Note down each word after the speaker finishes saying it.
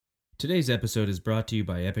Today's episode is brought to you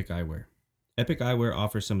by Epic Eyewear. Epic Eyewear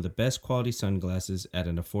offers some of the best quality sunglasses at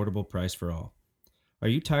an affordable price for all. Are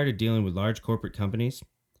you tired of dealing with large corporate companies?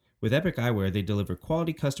 With Epic Eyewear, they deliver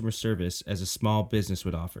quality customer service as a small business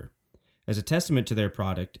would offer. As a testament to their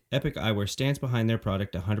product, Epic Eyewear stands behind their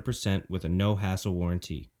product 100% with a no-hassle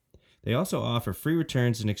warranty. They also offer free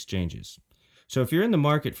returns and exchanges. So if you're in the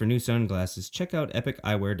market for new sunglasses, check out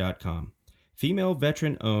epiceyewear.com. Female,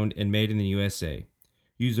 veteran-owned, and made in the USA.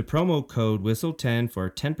 Use the promo code WHISTLE10 for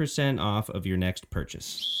 10% off of your next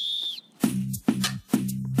purchase.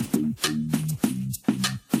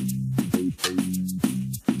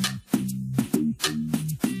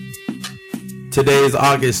 Today is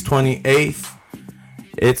August 28th.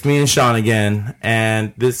 It's me and Sean again,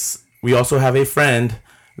 and we also have a friend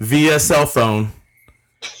via cell phone,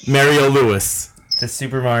 Mario Lewis. The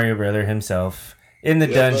Super Mario brother himself. In the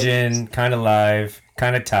dungeon, kind of live,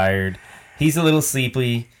 kind of tired. He's a little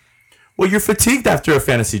sleepy. Well, you're fatigued after a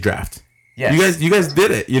fantasy draft. Yes. You guys did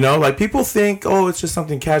it, Like, people think, oh, it's just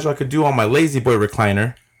something casual I could do on my lazy boy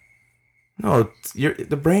recliner. No,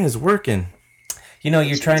 the brain is working.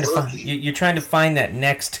 You're trying to find that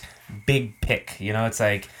next big pick. It's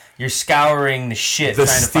like you're scouring the shit trying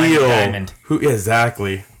to find a diamond.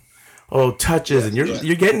 Exactly. Oh, touches, and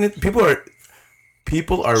you're getting it.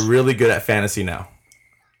 People are really good at fantasy now.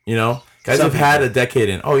 Guys have had a decade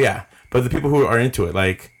in. Oh yeah, but the people who are into it,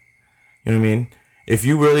 like, you know what I mean. If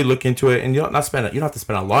you really look into it, and you don't have to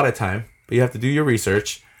spend a lot of time, but you have to do your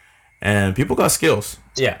research, and people got skills.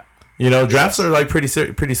 Yeah. Drafts are like pretty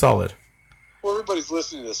solid. Well, everybody's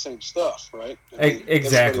listening to the same stuff, right?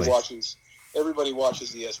 Exactly. Everybody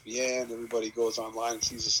watches ESPN. Everybody goes online and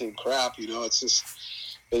sees the same crap. It's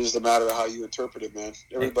just a matter of how you interpret it, man.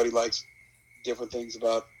 Everybody likes different things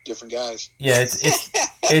about different guys. Yeah,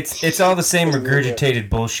 it's all the same regurgitated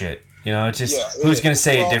bullshit. It's just who's going to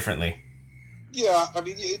say it differently. Yeah, I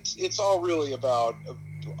mean, it's all really about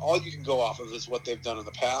all you can go off of is what they've done in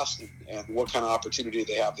the past and what kind of opportunity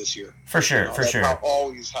they have this year. For sure.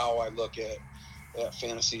 Always how I look at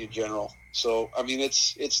fantasy in general. So I mean,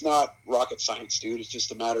 it's not rocket science, dude. It's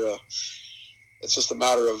just a matter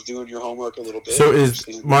of doing your homework a little bit. So is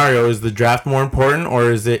the draft more important, or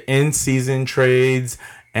is it in-season trades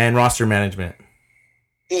and roster management?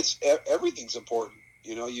 Everything's important.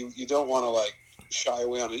 You don't want to like shy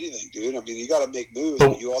away on anything, dude. I mean, you got to make moves,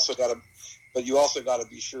 but you also got to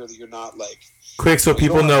be sure that you're not like quick, so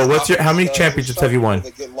people know how many championships have you won?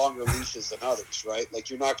 They get longer leashes than others, right? Like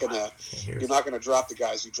you're not gonna drop the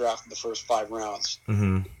guys who draft in the first 5 rounds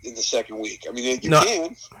in the second week. I mean, you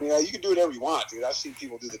can do whatever you want, dude. I've seen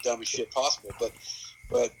people do the dumbest shit possible,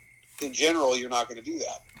 but in general, you're not going to do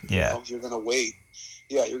that. Yeah, you're going to wait.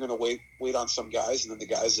 Yeah, you're going to wait on some guys, and then the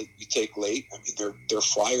guys that you take late, I mean, they're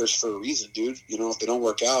flyers for a reason, dude. If they don't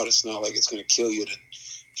work out, it's not like it's going to kill you to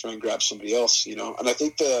try and grab somebody else, And I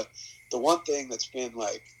think the one thing that's been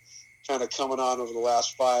like kind of coming on over the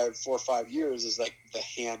last 4 or 5 years is like the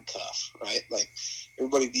handcuff, right? Like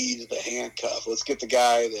everybody needs the handcuff. Let's get the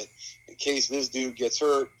guy that, in case this dude gets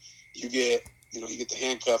hurt, you get to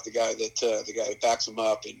handcuff the guy that backs him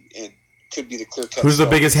up and could be the clear cut. Who's the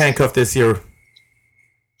biggest handcuff this year?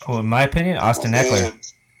 Well, in my opinion, Austin Eckler.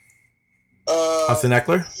 Austin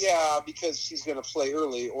Eckler? Yeah, because he's going to play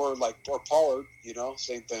early, or Pollard.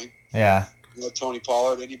 Same thing. Yeah. Tony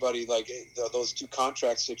Pollard. Anybody like those two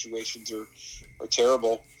contract situations are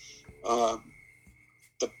terrible.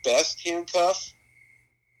 The best handcuff,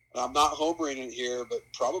 and I'm not homering it here, but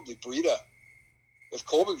probably Breida. If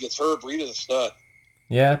Coleman gets hurt, Breida's a stud.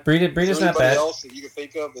 Yeah, Breida's not bad. Anybody else that you can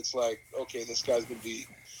think of that's like, okay, this guy's gonna be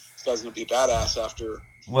a badass after.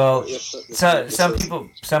 Well,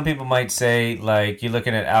 some people might say, like, you're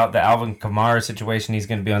looking at the Alvin Kamara situation. He's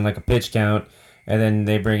going to be on like a pitch count, and then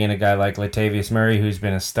they bring in a guy like Latavius Murray, who's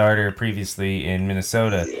been a starter previously in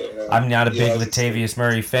Minnesota. Yeah, I'm not a big Latavius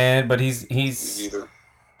Murray fan, but he's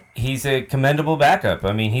a commendable backup.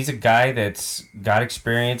 I mean, he's a guy that's got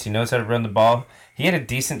experience. He knows how to run the ball. He had a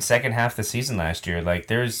decent second half of the season last year. Like,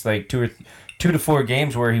 there's like 2 to 4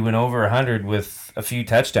 games where he went over 100 with a few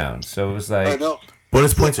touchdowns. So it was like, I know.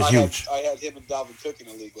 Bonus points are huge. I had him and Dalvin Cook in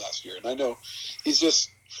the league last year, and I know he's just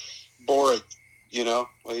boring. Like,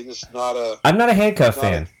 he's just not a. I'm not a handcuff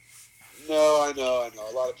fan. No, I know.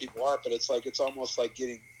 A lot of people aren't, but it's almost like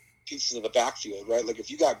getting pieces of the backfield, right? Like if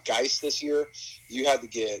you got Geist this year, you had to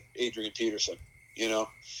get Adrian Peterson.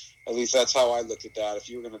 At least that's how I looked at that. If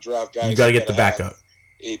you were going to draft guys, you got to get the backup.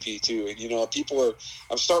 AP too, and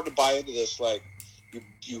I'm starting to buy into this. Like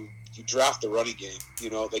you draft the running game.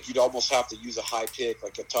 Like you'd almost have to use a high pick,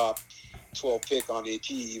 like a top 12 pick on AP,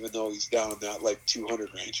 even though he's down in that like 200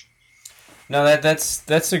 range. No,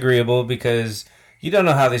 that's agreeable because you don't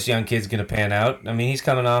know how this young kid's going to pan out. I mean, he's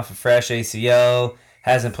coming off a fresh ACL,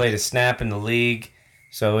 hasn't played a snap in the league,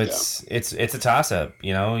 so it's a toss up.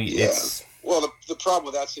 You know, it's well, the problem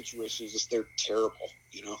with that situation is just they're terrible.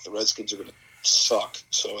 You know, the Redskins are going to suck.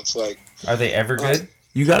 So it's like, are they ever good?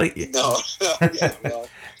 You gotta no, yeah, well,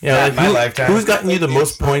 yeah. Like my lifetime. Who's gotten you the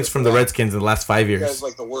most points from the Redskins in the last 5 the years? guy's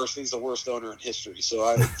like the worst. He's the worst owner in history.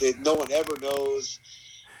 So no one ever knows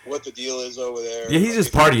what the deal is over there. Yeah, he's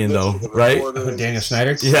just partying though, right? Daniel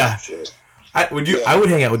Snyder. Yeah. I would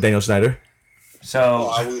hang out with Daniel Snyder.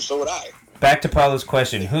 So so would I. Back to Paulo's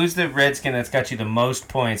question: who's the Redskin that's got you the most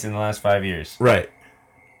points in the last 5 years? Right.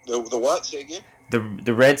 The what? Say again.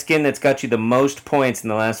 The Redskin that's got you the most points in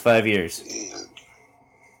the last 5 years. And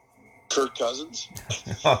Kirk Cousins.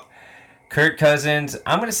 Kirk Cousins.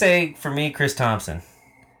 I'm gonna say for me, Chris Thompson.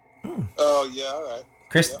 Oh yeah, all right.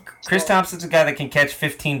 Chris Thompson's a guy that can catch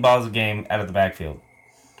 15 balls a game out of the backfield.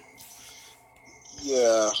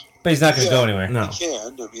 Yeah. But he's not going to go anywhere. No. He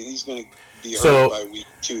can. I mean, he's going to be hurt by week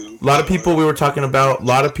 2. A lot of people we were talking about, a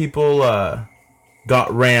lot of people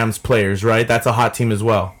got Rams players, right? That's a hot team as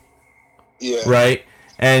well. Yeah. Right?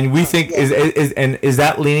 And we think is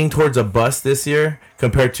that leaning towards a bust this year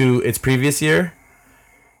compared to its previous year?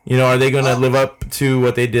 You know, are they going to live up to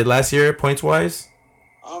what they did last year points wise?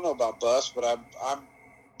 I don't know about bust, but I'm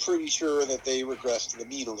pretty sure that they regressed to the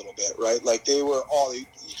mean a little bit, right? Like they were all you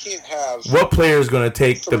can't have. What player is going to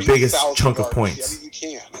take the biggest chunk of points? I mean, you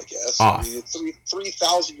can, I guess. Off. I mean,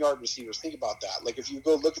 3,000-yard receivers. Think about that. Like if you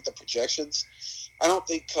go look at the projections, I don't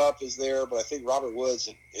think Kupp is there, but I think Robert Woods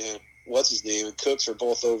and what's his name and Cooks are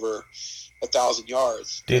both over 1,000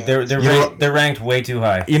 yards. Dude, they're ranked way too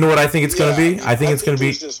high. You know what I think it's going to be? I think it's going to be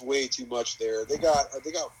there's just way too much there. They got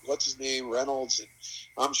what's his name, Reynolds, and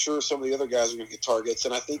I'm sure some of the other guys are going to get targets.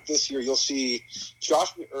 And I think this year you'll see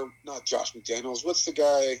not Josh McDaniels. What's the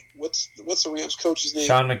guy? What's the Rams coach's name?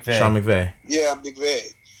 Sean McVay. Yeah,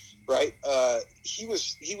 McVay. Right. He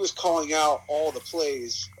was calling out all the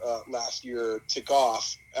plays last year to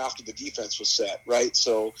Goff after the defense was set. Right.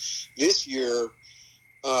 So this year.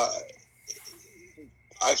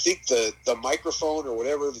 I think the microphone or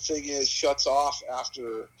whatever the thing is shuts off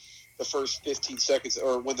after the first 15 seconds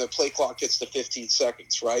or when the play clock gets to 15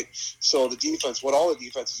 seconds, right? So the defense, what all the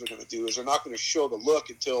defenses are going to do is they're not going to show the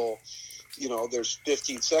look until, there's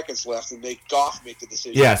 15 seconds left and make Goff make the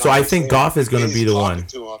decision. Yeah, so I think Goff is going to be the one.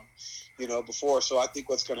 To him, before. So I think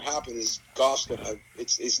what's going to happen is Goff's going to –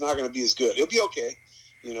 it's not going to be as good. He'll be okay.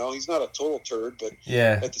 He's not a total turd, but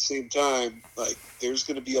at the same time, like there's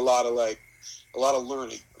going to be a lot of learning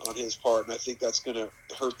on his part, and I think that's going to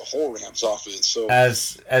hurt the whole Rams offense. So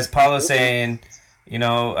as Paulo's saying,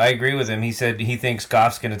 I agree with him. He said he thinks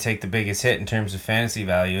Goff's going to take the biggest hit in terms of fantasy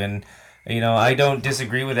value, and I don't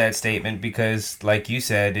disagree with that statement because, like you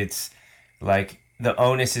said, it's like the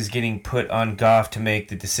onus is getting put on Goff to make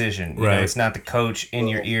the decision. Right. It's not the coach in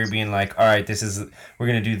your ear being like, all right, we're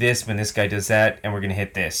going to do this when this guy does that, and we're going to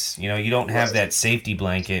hit this. You don't have that safety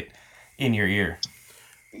blanket in your ear.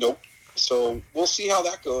 Nope. So we'll see how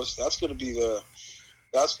that goes. That's going to be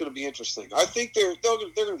interesting. I think they're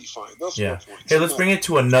going to be fine. They'll score points. Hey, let's bring it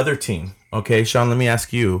to another team. Okay, Sean, let me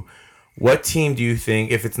ask you, what team do you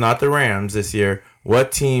think, if it's not the Rams this year,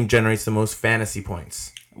 what team generates the most fantasy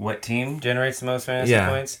points? What team generates the most fantasy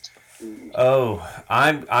points? Oh,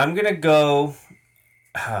 I'm gonna go.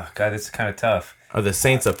 Oh, God, this is kind of tough. Are the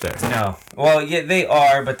Saints up there? No. Well, yeah, they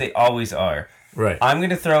are, but they always are. Right. I'm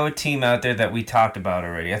going to throw a team out there that we talked about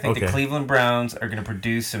already. I think the Cleveland Browns are going to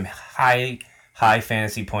produce some high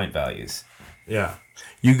fantasy point values. Yeah.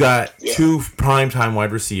 You got two primetime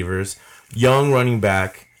wide receivers, young running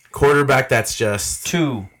back, quarterback that's just...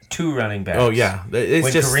 Two running backs. Oh, yeah. When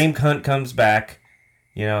Kareem Hunt comes back,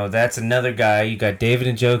 that's another guy. You got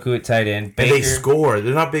David Njoku at tight end. Baker, and they score.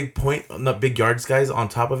 They're not big yards guys. On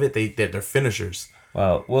top of it, they're finishers.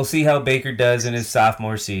 Well, we'll see how Baker does in his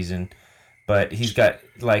sophomore season. But he's got,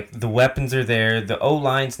 the weapons are there. The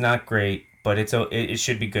O-line's not great, but it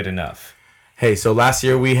should be good enough. Hey, so last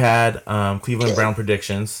year we had Cleveland Brown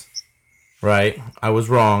predictions, right? I was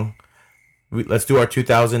wrong. Let's do our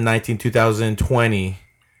 2019-2020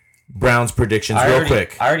 Browns predictions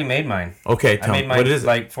quick. I already made mine. Okay, tell me. What is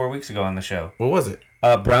it? 4 weeks ago on the show. What was it?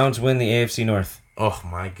 Browns win the AFC North. Oh,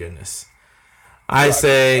 my goodness. I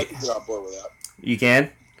say... I can get on board with that. You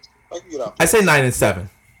can? I can get on board. I say 9-7.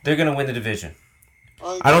 They're going to win the division.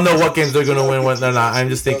 I don't know what games they're going to win, what they're not. I'm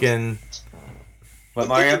just thinking... What,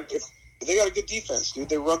 Mario? If they got a good defense, dude.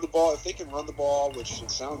 They run the ball. If they can run the ball, which it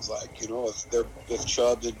sounds like, if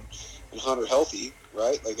Chubb and Hunt are healthy,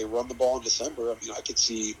 right? Like they run the ball in December. I mean, I could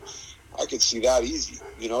see I could see that easy.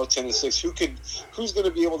 10-6. Who's going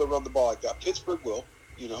to be able to run the ball like that? Pittsburgh will.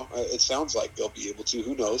 It sounds like they'll be able to.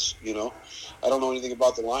 Who knows? I don't know anything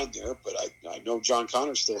about the line there, but I know John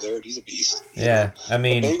Connor's still there, and he's a beast. Yeah, I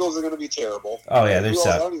mean, the Bengals are going to be terrible. Oh yeah, they're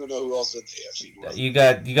I don't even know who else in the AFC North.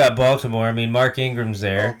 You got Baltimore. I mean, Mark Ingram's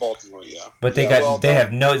there. Baltimore, yeah. But they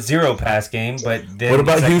have zero pass game. But what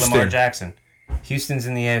about Houston? Lamar Jackson. Houston's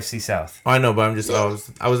in the AFC South. I know, but I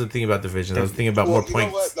wasn't thinking about divisions. I was thinking about more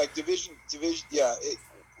points. Know what? Like division. Yeah.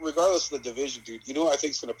 Regardless of the division, dude. I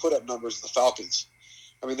think it's going to put up numbers. The Falcons.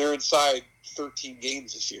 I mean, they're inside 13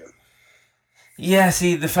 games this year. Yeah,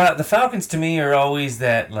 see, the Falcons to me are always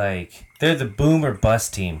that, like, they're the boom or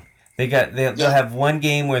bust team. They'll have one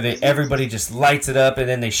game where everybody just lights it up and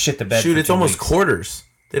then they shit the bed. Shoot, it's almost weeks. Quarters.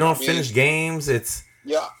 They don't finish games.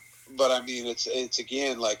 Yeah, but I mean, it's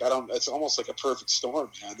again like It's almost like a perfect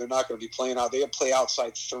storm, man. They're not going to be playing out. They play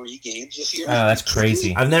outside 3 games this year. Oh, that's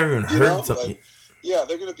crazy. I've never even heard something. Yeah,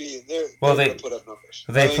 they're going to be. They're going to put up numbers.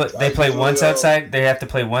 They play once outside. They have to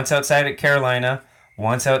play once outside at Carolina,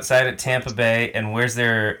 once outside at Tampa Bay, and where's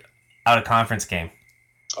their out of conference game?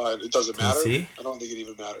 It doesn't matter. Tennessee? I don't think it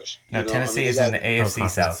even matters. No, Tennessee is in the AFC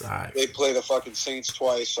South. They play the fucking Saints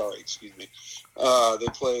twice. Sorry, excuse me. They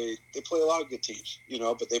play a lot of good teams,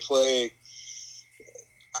 but they play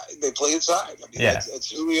inside. I mean, it's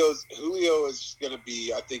Julio is going to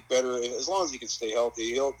be, I think, better as long as he can stay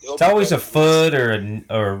healthy. It's always a foot or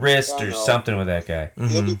a wrist or something with that guy. Mm-hmm.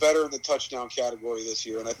 He'll be better in the touchdown category this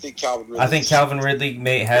year, and I think Calvin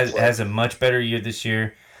Ridley. has a much better year this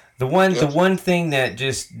year. The one thing that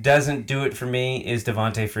just doesn't do it for me is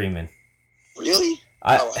Devontae Freeman. Really?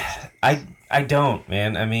 I don't,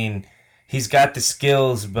 man. I mean, he's got the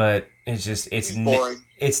skills, but it's boring.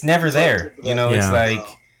 It's never there. It's like.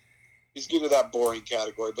 He's getting to that boring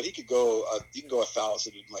category, but he could go. You can go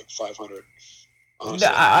 1,000 and like 500. Honestly.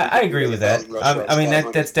 I agree with that. I mean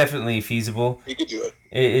that's definitely feasible. He could do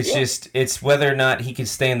it. It's whether or not he can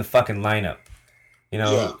stay in the fucking lineup.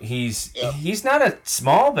 He's not a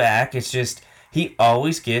small back. It's just he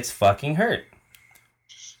always gets fucking hurt.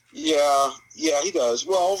 Yeah, he does.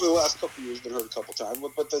 Well, over the last couple of years, he's been hurt a couple times,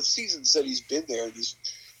 but the seasons that he's been there and he's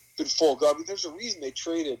been full go. I mean, there's a reason they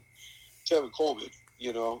traded Tevin Coleman.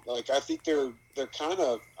 I think they're kind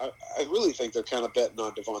of. I really think they're kind of betting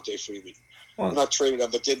on Devontae Freeman. Well, not traded him,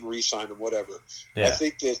 but didn't re-sign him. Whatever. Yeah. I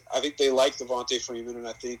think they like Devontae Freeman, and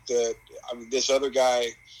I think that this other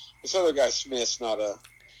guy Smith's not a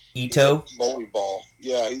Ito bowling ball.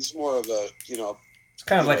 Yeah, he's more of a It's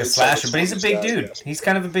kind of like a slasher, but he's a big dude. Yeah. He's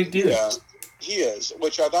kind of a big dude. Yeah, he is.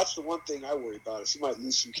 That's the one thing I worry about is he might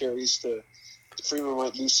lose some carries to Freeman.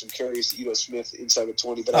 Might lose some carries to Ito Smith inside the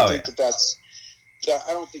 20, but I think that's.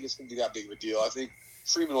 I don't think it's going to be that big of a deal. I think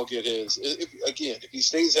Freeman will get his. If he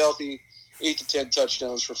stays healthy, 8 to 10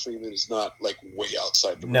 touchdowns for Freeman is not like way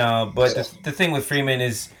outside the run. No, but the thing with Freeman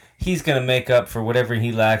is he's going to make up for whatever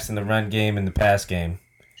he lacks in the run game and the pass game.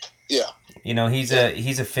 Yeah. He's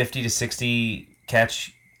a 50 to 60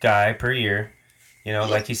 catch guy per year.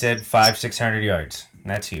 Like you said, 500-600 yards.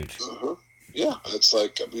 And that's huge. Uh-huh. Yeah, it's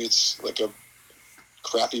like a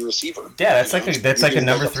crappy receiver. Yeah, that's like a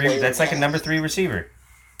number 3. That's like a number 3 receiver.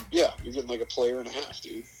 Yeah, you're getting like a player and a half,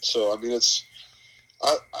 dude. So I mean,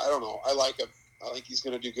 I don't know. I like him. I think he's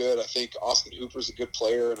going to do good. I think Austin Hooper's a good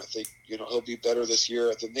player, and I think he'll be better this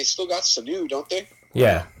year. Then they still got Sanu, don't they?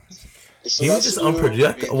 Yeah. He was just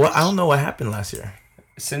unpredictable. Well, I don't know what happened last year.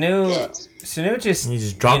 Sanu just he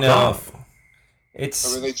just dropped off.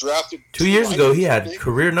 They drafted 2 years ago. He had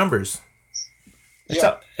career numbers.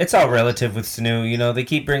 It's all relative with Sanu. They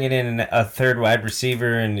keep bringing in a third wide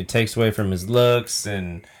receiver, and it takes away from his looks,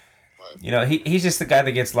 and he's just the guy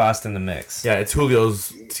that gets lost in the mix. Yeah, it's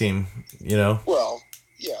Julio's team. Well,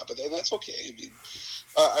 yeah, but that's okay. I mean,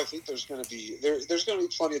 I think there's going to be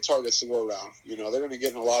plenty of targets to go around. They're going to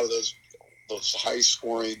get in a lot of those high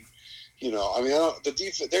scoring. I mean, the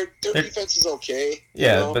defense, their defense is okay.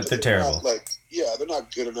 Yeah, but they're terrible. They're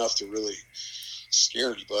not good enough to really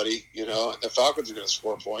scare anybody, and the Falcons are going to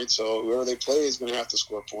score points, so whoever they play is going to have to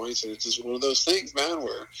score points, and it's just one of those things, man,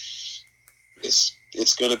 where it's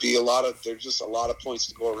going to be there's just a lot of points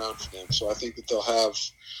to go around for them. So I think that they'll have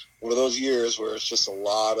one of those years where it's just a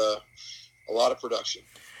lot of production.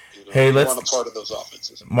 Hey, let's want a part of those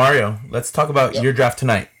offenses. Mario, let's talk about your draft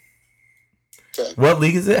tonight. Okay. What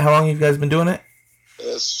league is it? How long have you guys been doing it?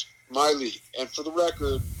 It's my league, and for the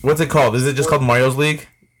record, what's it called? Is it just called Mario's League?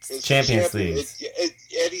 It's Champions League.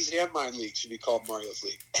 Eddie's and my league should be called Mario's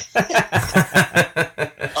League.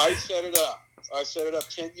 I set it up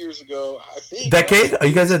 10 years ago, I think. Decade? Are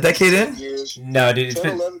you guys a decade in? Years. No, dude. It's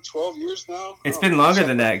 10, been 11, 12 years now. It's been longer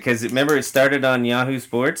than that, because remember it started on Yahoo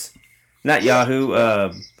Sports? Not Yahoo.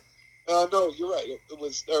 No, you're right. It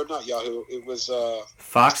was, or not Yahoo. It was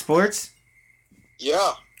Fox Sports.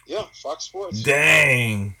 Yeah, Fox Sports.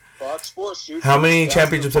 Dang. Fox Sports, dude. How many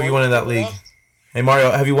championships have you won in that league? Hey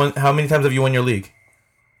Mario, have you won? How many times have you won your league?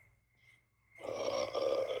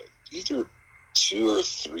 Either 2 or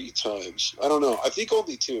 3 times. I don't know. I think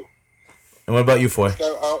only 2. And what about you, Foy?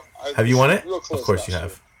 Have you won it? Real close of course you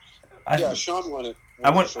have. Yeah, Sean won it.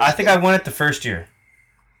 I think I won it the first year.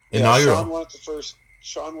 Inaugural.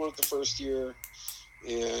 Sean won it the first year,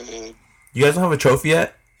 and you guys don't have a trophy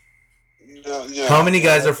yet. No. How many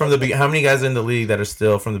guys are from the? How many guys are in the league that are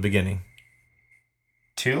still from the beginning?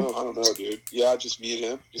 2. I don't know, dude. Yeah, just me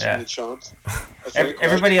and him. Me and Sean.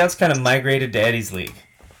 Everybody else kind of migrated to Eddie's league.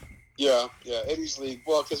 Yeah, Eddie's league.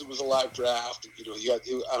 Well, because it was a live draft. You know, I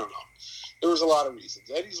don't know. There was a lot of reasons.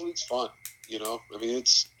 Eddie's league's fun. You know, I mean,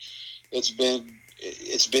 it's been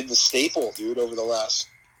the staple, dude, over the last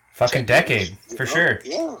fucking decade for sure.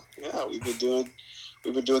 Yeah. We've been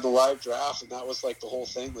doing the live draft, and that was like the whole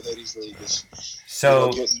thing with Eddie's league is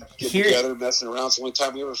getting together, messing around. It's the only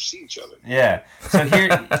time we ever see each other. Yeah. So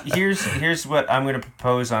here's what I'm going to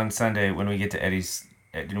propose on Sunday when we get to Eddie's.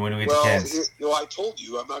 When we get to Ken's. I told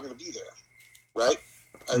you I'm not going to be there, right?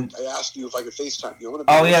 I asked you if I could FaceTime you.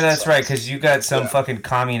 That's right, because you got some fucking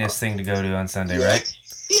communist thing to go to on Sunday, right?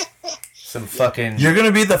 Yeah. Some fucking. You're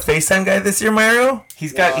gonna be the FaceTime guy this year, Mario.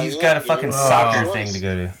 He's got a fucking soccer thing to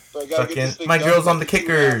go to. So fucking my girl's on the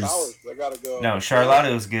Kickers. I gotta go. No,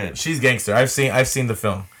 Charlotte was good. She's gangster. I've seen the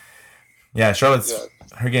film. Yeah, Charlotte's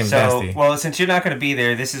her game's nasty. Well, since you're not gonna be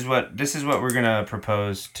there, this is what we're gonna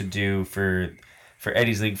propose to do for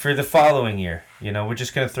Eddie's league for the following year. You know, we're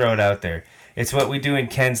just gonna throw it out there. It's what we do in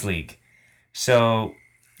Ken's league. So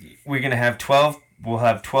we're gonna have 12. We'll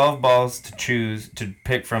have 12 balls to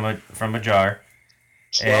pick from a jar.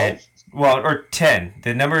 12? Or 10.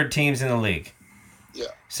 The number of teams in the league.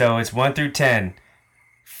 Yeah. So it's 1 through 10.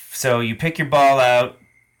 So you pick your ball out,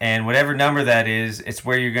 and whatever number that is, it's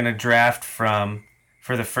where you're gonna draft from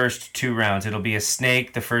for the first 2 rounds. It'll be a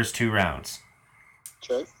snake the first 2 rounds.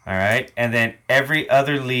 Okay. All right, and then every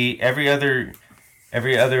other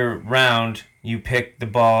round, you pick the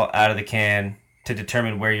ball out of the can to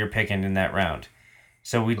determine where you're picking in that round.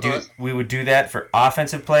 So we would do that for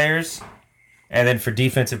offensive players, and then for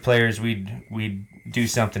defensive players, we'd do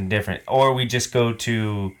something different, or we just go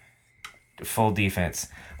to full defense.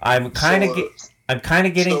 I'm kind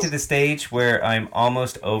of getting to the stage where I'm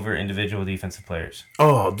almost over individual defensive players.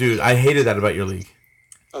 Oh, dude, I hated that about your league.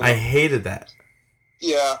 I hated that.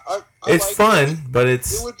 Yeah, it's like fun, it. But it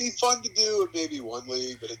would be fun to do in maybe one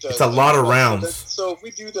league, but it does. It's a lot of rounds. So if we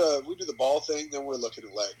do the ball thing, then we're looking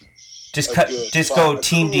at like go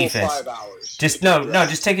team defense. 5 hours. Just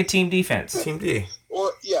take a team defense. Team D.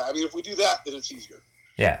 Or I mean, if we do that, then it's easier.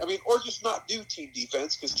 Yeah. I mean, or just not do team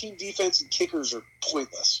defense because team defense and kickers are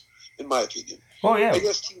pointless, in my opinion. Oh yeah. I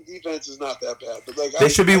guess team defense is not that bad, but like they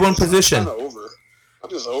should be one position. I'm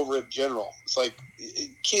just over it in general. It's like it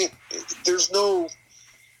can't. There's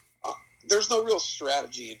no real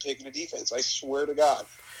strategy in picking a defense. I swear to God.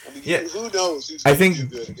 I mean, who knows who's going to do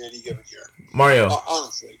good in any given year? Mario,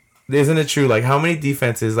 honestly, isn't it true? Like, how many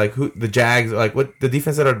defenses, like the Jags, like what the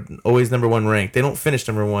defense that are always number 1 ranked, they don't finish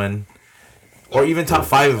number 1, or even top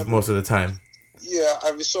 5 most of the time. Yeah,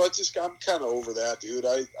 I mean, so I'm kind of over that, dude.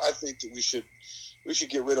 I think that we should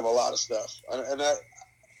get rid of a lot of stuff.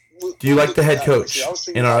 Do you like the head coach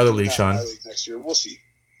in our other league, Sean? Next year, we'll see.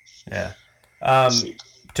 Yeah.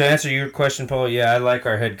 To answer your question, Paul, I like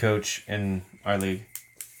our head coach in our league.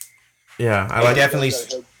 Yeah, I like definitely.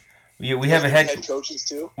 We have a head coaches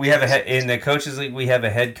too. We have in the coaches league. We have a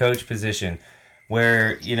head coach position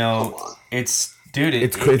where it's different.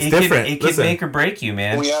 It can make or break you,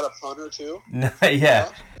 man. We had a punter too. Yeah.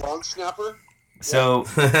 Long snapper. So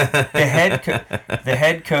the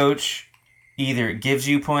head coach either gives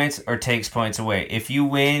you points or takes points away. If you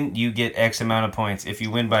win, you get X amount of points. If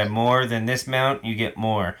you win by more than this amount, you get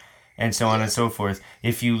more, and so on and so forth.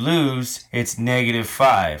 If you lose, it's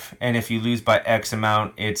 -5, and if you lose by X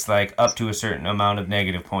amount, it's like up to a certain amount of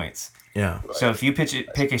negative points. Yeah. So if you pick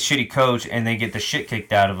a shitty coach and they get the shit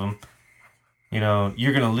kicked out of them,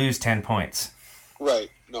 you're gonna lose 10 points.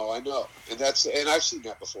 Right. No, I know, and I've seen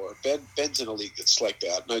that before. Ben's in a league that's like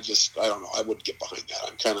that, and I don't know. I wouldn't get behind that.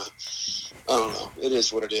 I don't know. It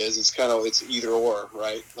is what it is. It's either or,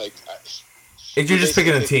 right? Like, if you're just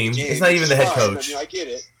picking a team, it's not even the head coach. I mean, I get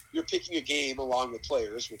it. You're picking a game along with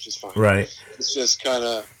players, which is fine. Right. It's just kind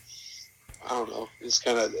of, I don't know. It's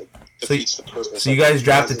kind of defeats the purpose. So you guys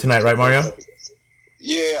drafted tonight, right, Mario?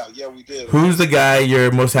 Yeah, we did. Who's the guy you're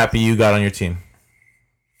most happy you got on your team?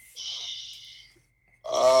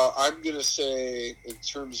 I'm gonna say in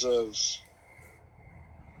terms of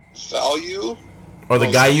value, or the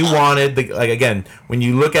guy you wanted. Like again, when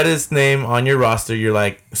you look at his name on your roster, you're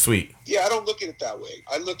like, sweet. Yeah, I don't look at it that way.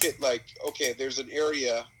 I look at like, okay, there's an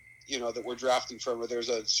area, that we're drafting from, or there's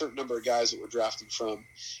a certain number of guys that we're drafting from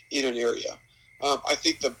in an area. I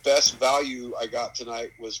think the best value I got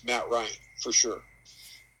tonight was Matt Ryan, for sure.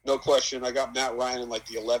 No question. I got Matt Ryan in like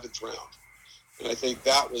the 11th round. And I think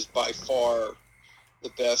that was by far the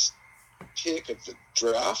best pick of the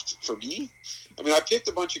draft for me. I mean, I picked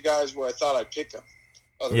a bunch of guys where I thought I'd pick them.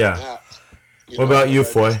 Other than that. What about you,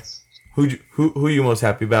 Foy? Who are you most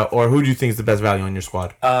happy about, or who do you think is the best value on your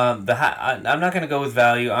squad? I'm not going to go with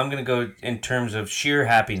value. I'm going to go in terms of sheer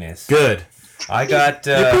happiness. Good. I got...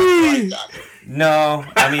 no,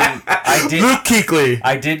 I mean, I did... Luke Kuechly.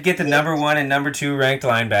 I did get the number 1 and number 2 ranked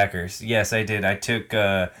linebackers. Yes, I did. I took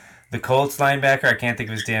the Colts linebacker. I can't think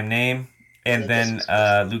of his damn name. And then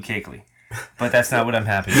Luke Kuechly. But that's not what I'm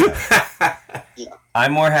happy about.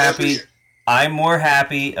 I'm more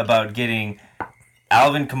happy about getting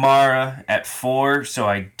Alvin Kamara at 4, so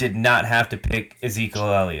I did not have to pick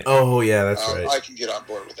Ezekiel Elliott. Oh, yeah, that's right. I can get on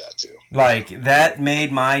board with that, too. Like, that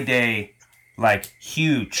made my day, like,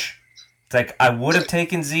 huge. It's like, I would have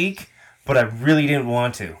taken Zeke, but I really didn't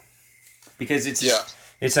want to. Because it's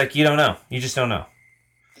like, you don't know. You just don't know.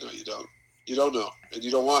 No, you don't. You don't know. And you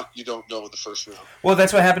don't know in the first round. Well,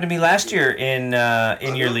 that's what happened to me last year in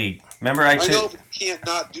your league. Remember, I know, but you can't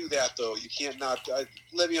not do that, though. You can't not.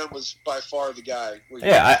 Le'Veon was by far the guy.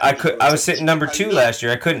 I was sitting number 2 last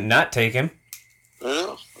year. I couldn't not take him.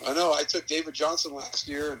 I know. I took David Johnson last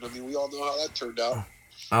year, and I mean, we all know how that turned out.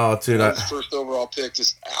 Oh, dude. His first overall pick,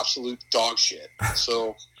 just absolute dog shit.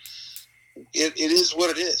 So it is what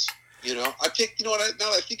it is. I picked, now that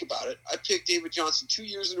I think about it, I picked David Johnson 2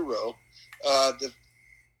 years in a row.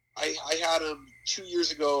 I had him 2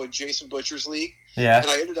 years ago in Jason Butcher's league. Yeah. And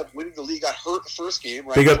I ended up winning the league. Got hurt the first game.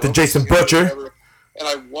 Right? Big up to Jason Butcher. And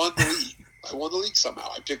I won the league. I won the league somehow.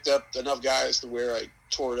 I picked up enough guys to where I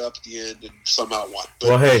tore it up at the end and somehow won. But,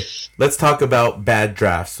 well, hey, let's talk about bad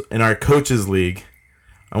drafts. In our coaches league,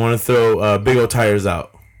 I want to throw Big O Tires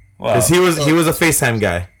out. Because he was a FaceTime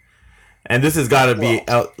guy. And this has got to be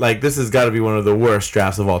this has got to be one of the worst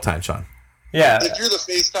drafts of all time, Sean. Yeah. If you're the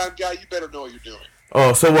FaceTime guy, you better know what you're doing.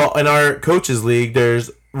 Oh, so in our coaches league,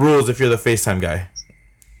 there's rules if you're the FaceTime guy.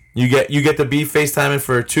 You get to be FaceTiming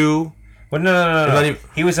for 2. Well, no.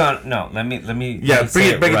 He was on. No, let me. Yeah,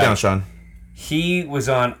 break it down, Sean. He was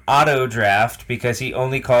on auto draft because he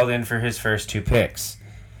only called in for his first 2 picks.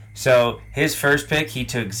 So his first pick, he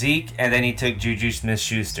took Zeke, and then he took Juju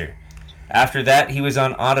Smith-Schuster. After that, he was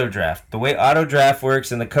on auto draft. The way auto draft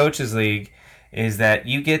works in the coaches league is that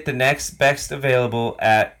you get the next best available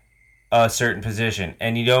at a certain position,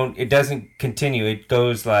 and it doesn't continue. It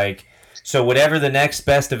goes like, so whatever the next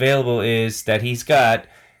best available is that he's got,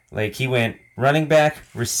 like he went running back,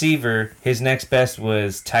 receiver, his next best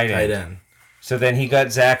was tight end. So then he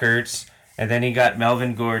got Zach Ertz, and then he got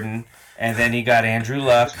Melvin Gordon, and then he got Andrew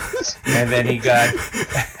Luck, and then he got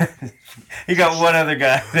he got one other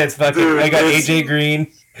guy that's fucking, I got AJ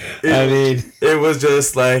Green. It was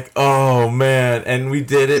just like, oh man, and we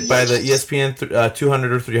did it by the ESPN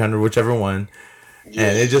 200 or 300, whichever one,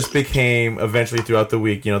 and it just became eventually throughout the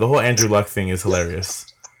week. The whole Andrew Luck thing is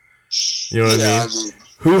hilarious. You know what I mean?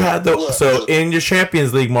 Who had so in your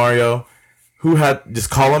Champions League, Mario? Who had,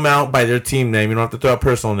 just call them out by their team name? You don't have to throw out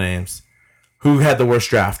personal names. Who had the worst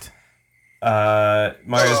draft? Mario's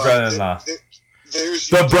brother-in-law.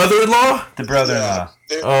 The brother-in-law? The brother-in-law.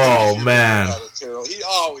 Oh, man. He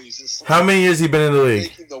always is. How many years has he been in the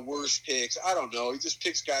league? Making the worst picks. I don't know. He just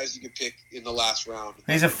picks guys you can pick in the last round.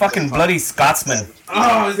 He's a fucking bloody Scotsman.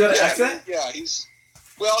 Oh, is that an accent? Yeah,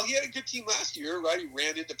 well, he had a good team last year, right? He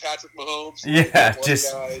ran into Patrick Mahomes. Yeah,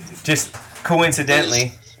 just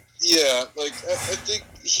coincidentally. Yeah, like I think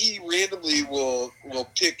he randomly will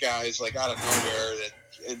pick guys like out of nowhere that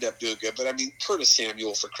end up doing good. But I mean, Curtis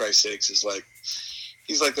Samuel, for Christ's sakes, is like,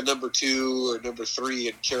 he's like the number 2 or number 3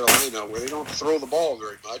 in Carolina, where they don't throw the ball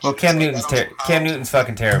very much. Well, Cam Newton's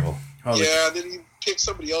fucking terrible. Yeah, and then he picked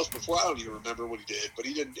somebody else before. I don't even remember what he did, but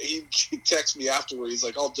he didn't. He texted me afterward. He's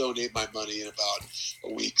like, "I'll donate my money in about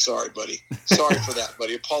a week." Sorry, buddy. Sorry for that,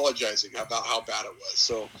 buddy. Apologizing about how bad it was.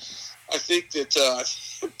 So, I think that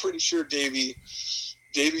I'm pretty sure Davey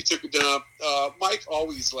took a dump. Mike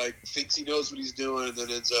always thinks he knows what he's doing, and then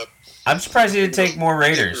ends up. I'm surprised he didn't take more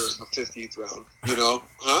Raiders. In the 15th round,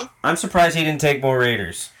 huh? I'm surprised he didn't take more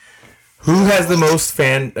Raiders. Who has the most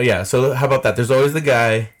fan? Yeah. So how about that? There's always the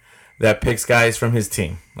guy that picks guys from his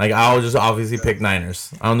team. Like I'll just obviously pick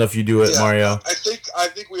Niners. I don't know if you do it, Mario. I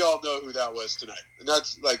think we all know who that was tonight, and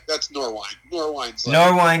that's Norwine. Norwine's like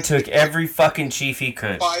Norwine took every fucking Chief he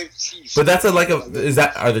could. 5 Chiefs. But that's are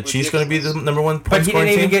the Chiefs going to be the number one But point he scoring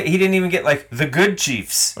didn't team? even get like the good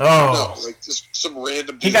Chiefs. Oh, No, like just some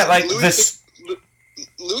random. He got like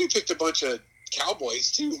Louis picked a bunch of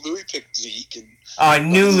Cowboys too. Louis picked Zeke, and Oh, I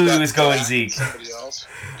knew Louis got was going Dak, Zeke. Somebody else.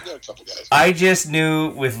 You got a couple guys. I just knew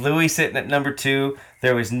with Louis sitting at number 2,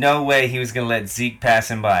 there was no way he was going to let Zeke pass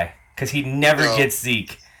him by. Because he never No. gets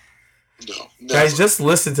Zeke. No, guys, just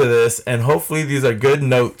listen to this, and hopefully these are good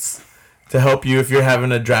notes to help you if you're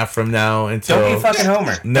having a draft from now until Don't be a fucking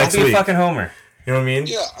homer. Next Don't be week. a fucking homer. You know what I mean?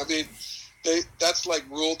 yeah. I mean, that's like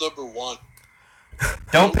rule number 1.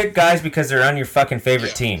 Don't pick guys because they're on your fucking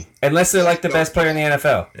favorite team. Unless they're like the best player in the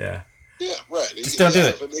NFL. Yeah. Yeah, right. Just don't do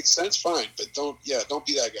it. If it makes sense, fine. But don't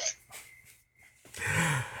be that guy.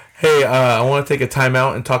 Hey, I want to take a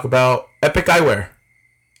timeout and talk about Epic Eyewear.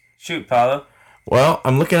 Shoot, Paulo. Well,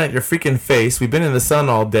 I'm looking at your freaking face. We've been in the sun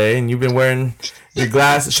all day, and you've been wearing your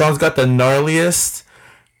glasses. Sean's got the gnarliest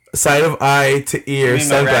side of eye to ear You mean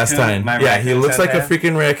my sunglass raccoon? time. My Yeah, he raccoon looks like a sunglass?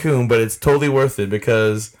 freaking raccoon, but it's totally worth it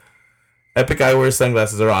because Epic Eyewear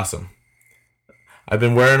sunglasses are awesome. I've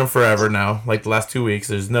been wearing them forever now, like the last 2 weeks.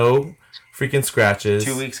 There's no freaking scratches.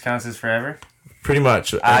 2 weeks counts as forever. Pretty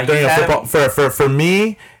much. You've During a had football, for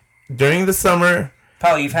me, during the summer,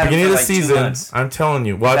 Paulo, you've had beginning him of for the like 2 season, months. I'm telling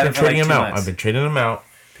you. Well, You've I've had been it for like trading 2 them out. months. I've been trading them out.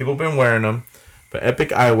 People have been wearing them. But Epic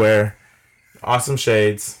Eyewear, awesome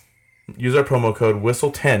shades. Use our promo code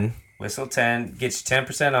WHISTLE10. Whistle 10 gets you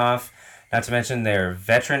 10% off. Not to mention they're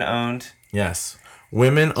veteran owned. Yes.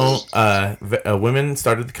 Women women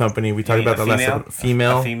started the company. We talked about that last episode. A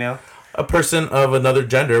female. A person of another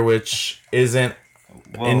gender, which isn't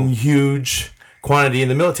Whoa. in huge quantity in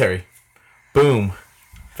the military. Boom.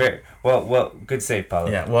 Fair. Well, good save, Paulo.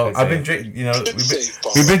 Yeah, well, Good I've been save. drinking, you know, Good save,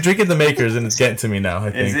 Paul. we've been drinking the makers, and it's getting to me now, I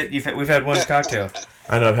think. Is it? We've had one cocktail.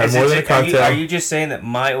 I know, I've had Is more it than a ju- cocktail. Are you just saying that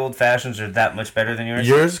my old fashions are that much better than yours?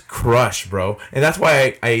 Yours crush, bro. And that's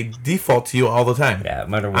why I default to you all the time. Yeah,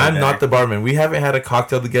 mine are way I'm better. not the barman. We haven't had a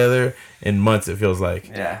cocktail together in months, it feels like.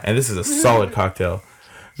 Yeah. And this is a solid cocktail.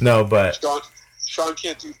 No, but, Sean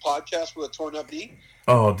can't do podcasts with a torn up knee.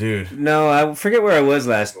 oh, dude. No, I forget where I was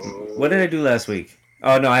last. What did I do last week?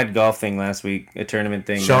 Oh no, I had a golf thing last week, a tournament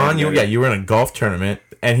thing. Sean, you were in a golf tournament,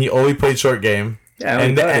 and he only played short game. Yeah, I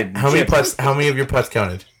And only putted. how many Chipped. putts? How many of your putts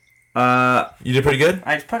counted? You did pretty good.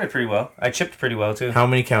 I putted pretty well. I chipped pretty well too. How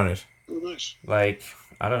many counted? Oh, nice. Like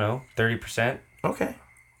I don't know, 30%. Okay.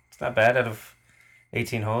 It's not bad out of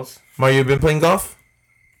 18 holes. Mario, you been playing golf?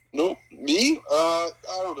 No, me? I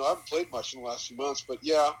don't know. I haven't played much in the last few months, but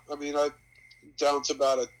yeah, I mean, I'm down to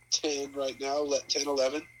about a 10 right now, 10,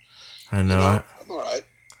 11. I know. I'm all right.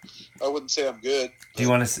 I wouldn't say I'm good. Do you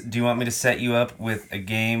want me to set you up with a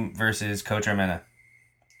game versus Coach Armena?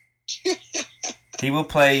 He will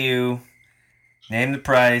play you. Name the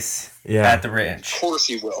price Yeah. at the ranch. Of course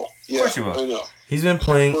he will. Yeah, course he will. I know. He's been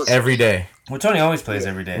playing every day, Well, Tony always plays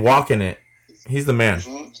every day. walking it. He's the man.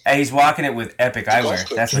 Mhm. And he's walking it with Epic Eyewear.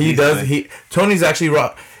 That's what He he's does. doing. Tony's actually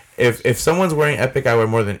raw. If someone's wearing Epic Eyewear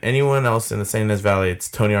more than anyone else in the San Ynez Valley, it's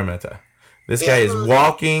Tony Armenta. This guy is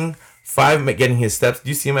walking getting his steps. Do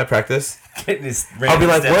you see him at practice? Getting his I'll be random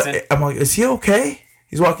like, steps what? in. I'm like, is he okay?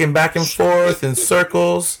 He's walking back and forth in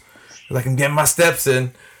circles. Like, I'm getting my steps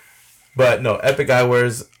in. But no, Epic Eyewear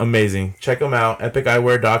is amazing. Check them out.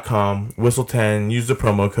 EpicEyewear.com. Whistle10. Use the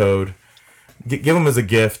promo code. Give them as a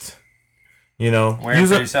gift. You know, Wear 'em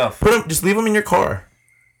for yourself. Put them. Just leave them in your car.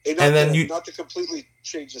 Hey, And then not to completely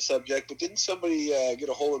change the subject, but didn't somebody get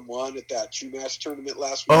a hole in one at that Chumash tournament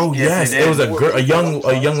last week? Oh Yes, yes, they it did. was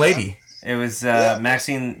a young lady. It was Yeah.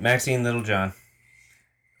 Maxine Littlejohn.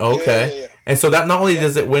 Okay, Yeah. and so that not only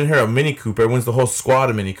does it win her a Mini Cooper, it wins the whole squad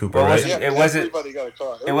a Mini Cooper, Well, right? wasn't- It wasn't- Everybody got a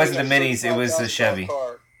car. it wasn't Everybody the got a Minis, it was the Chevy.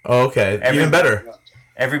 car. Oh, okay, even Everybody- better.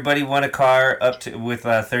 Everybody won a car up to with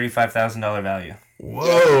a $35,000 value. Yeah, that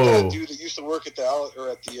Whoa. dude that used to work at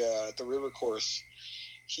at the river course.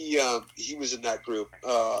 He was in that group.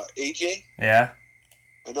 AJ, Yeah.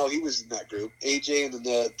 I know he was in that group. AJ and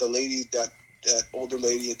then the lady that older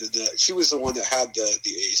lady, and then she was the one that had the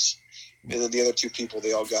ace, and then the other two people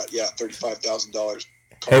they all got $35,000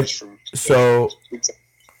 cars from. So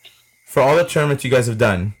for all the tournaments you guys have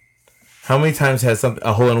done, how many times has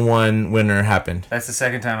a hole-in-one winner happened? That's the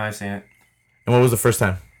second time I've seen it. And what was the first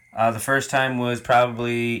time? The first time was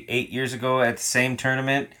probably 8 years ago at the same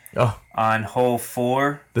tournament Oh, on hole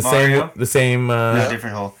 4. the Mario. same. No,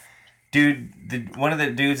 different hole. Dude, one of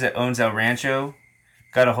the dudes that owns El Rancho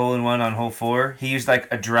got a hole-in-one on hole 4. He used like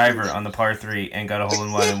a driver on the par 3 and got a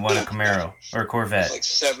hole-in-one and won a Camaro or a Corvette. He's like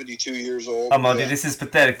 72 years old. Oh, dude, this is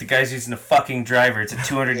pathetic. The guy's using a fucking driver. It's a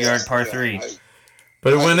 200-yard par 3.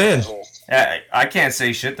 But it went in. I can't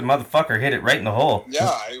say shit. The motherfucker hit it right in the hole. Yeah,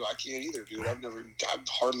 I can't either, dude. I'm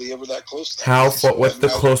hardly ever that close to that. What's the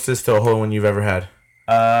closest to a hole when you've ever had?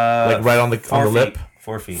 Like right on the lip?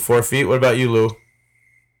 4 feet. 4 feet? What about you, Lou?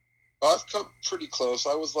 I've come pretty close.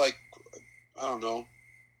 I was like, I don't know,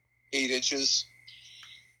 8 inches,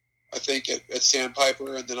 I think, at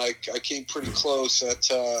Sandpiper, and then I came pretty close at,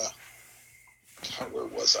 where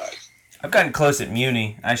was I? I've gotten close at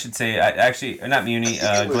Muni. I should say, not Muni,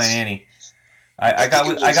 Glen Annie. I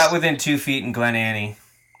got within 2 feet in Glen Annie.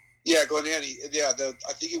 Yeah, Glen Annie. Yeah,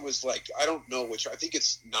 I think it was like, I don't know which. I think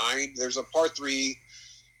it's 9. There's a par 3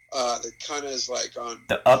 that kind of is like on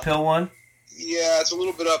the uphill one. Yeah, it's a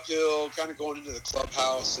little bit uphill, kind of going into the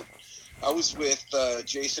clubhouse. And I was with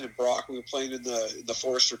Jason and Brock. We were playing in the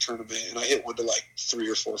Forester tournament, and I hit one to like 3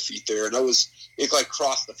 or 4 feet there, and it like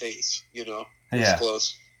crossed the face, you know. It was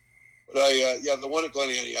close. But the one at Glen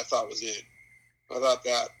Annie I thought was in. I thought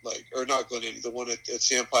that or not Glen Annie, the one at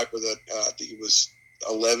Sandpiper that I think it was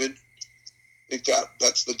 11. I think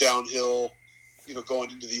that's the downhill, you know,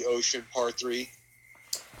 going into the ocean par 3.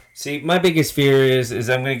 See, my biggest fear is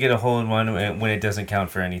I'm going to get a hole-in-one when it doesn't count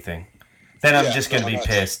for anything. Then I'm just going to be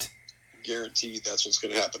pissed. Guaranteed that's what's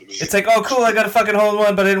going to happen to me. It's like, oh, cool, I got a fucking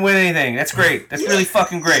hole-in-one, but I didn't win anything. That's great. That's really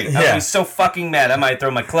fucking great. I'll be so fucking mad. I might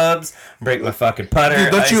throw my clubs, break my fucking putter.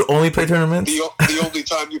 Dude, don't you only play tournaments? The only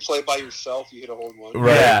time you play by yourself, you hit a hole-in-one.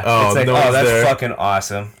 Right. Yeah. Oh, it's like, that's fucking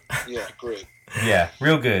awesome. Yeah, great. Yeah,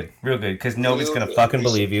 real good, because nobody's going to fucking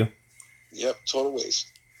believe you. Yep, total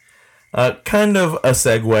waste. Kind of a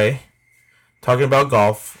segue. Talking about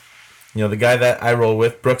golf. You know, the guy that I roll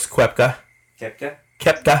with, Brooks Koepka.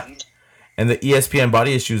 Koepka. And the ESPN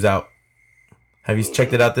body issues out. Have you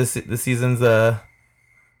checked it out this season's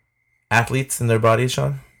athletes and their bodies,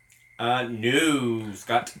 Sean? No,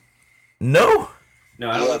 Scott. No? No,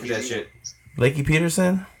 I don't look at that shit. Lakey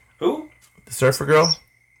Peterson? Who? The surfer girl?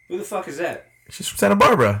 Who the fuck is that? She's from Santa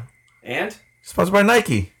Barbara. And? Sponsored by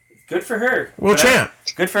Nike. Good for her. World champ.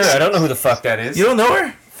 Good for her. I don't know who the fuck that is. You don't know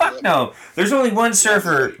her? Fuck no. There's only one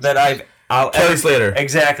surfer that Kelly Slater.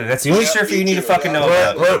 Exactly. That's the only surfer you need to fucking know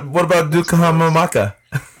about. What about Duke Hamamaka?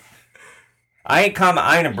 I ain't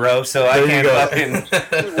Kama bro, so I can't fucking...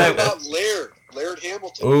 Dude, what about Laird? Laird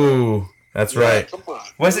Hamilton. Ooh, that's right. Come on.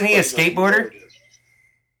 Wasn't he a skateboarder?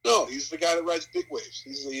 No, he's the guy that rides big waves.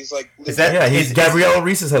 He's like... he's Gabrielle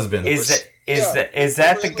Reese's husband. Is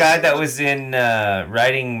that the guy that was in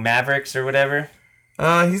riding Mavericks or whatever?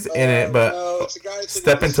 He's in it, but no, it's a guy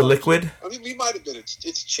Step into Liquid. I mean, we might have been.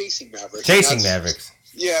 It's Chasing Mavericks. Chasing Mavericks.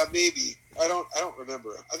 Yeah, maybe. I don't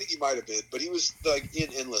remember. I think he might have been, but he was like in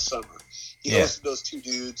Endless Summer. He hosted those 2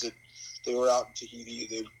 dudes, and they were out in Tahiti.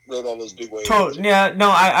 They rode all those big waves.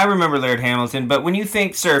 I remember Laird Hamilton. But when you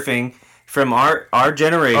think surfing from our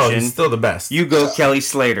generation, he's still the best. You go Kelly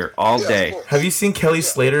Slater all day. Have you seen Kelly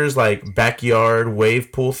Slater's like backyard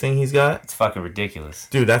wave pool thing he's got? It's fucking ridiculous,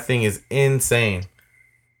 dude. That thing is insane.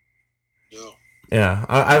 No. Yeah,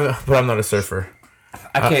 but I'm not a surfer.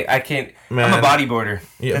 I can't. Man. I'm a bodyboarder.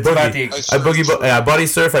 Yeah, I body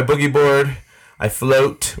surf. I boogie board. I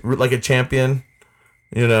float like a champion.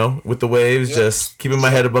 You know, with the waves, just keeping my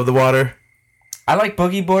head above the water. I like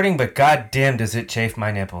boogie boarding, but goddamn, does it chafe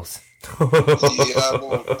my nipples? I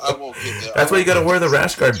won't get that. That's why you got to wear the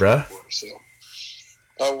rash guard, bruh.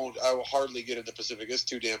 I will hardly get in the Pacific. It's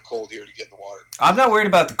too damn cold here to get in the water. I'm not worried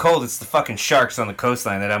about the cold. It's the fucking sharks on the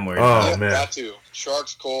coastline that I'm worried about. Yeah, man. That too.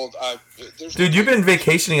 Sharks, cold. Dude, you've been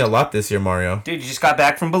vacationing a lot this year, Mario. Dude, you just got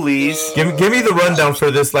back from Belize. Give me the rundown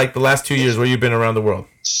for this, like the last 2 years where you've been around the world.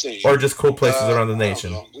 Same. Or just cool places around the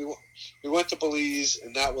nation. We went to Belize,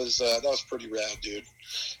 and that was pretty rad, dude.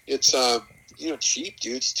 It's cheap,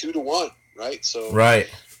 dude. It's 2 to 1, right? So right.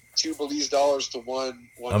 2 Belize dollars to one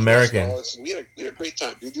American. We had a great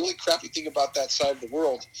time, dude. The only crappy thing about that side of the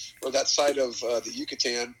world, or that side of the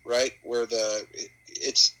Yucatan, right, where the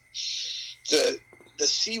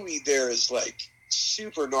seaweed there is like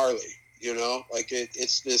super gnarly, you know, like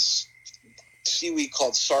it's this seaweed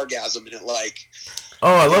called sargassum, and it like.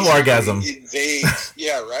 Oh, I love orgasm. It invades,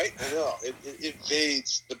 yeah, right. I know it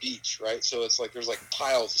invades the beach, right? So it's like there's like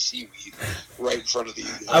piles of seaweed right in front of the.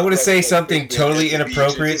 I want to say something totally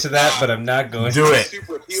inappropriate to that, but I'm not going to. Do it.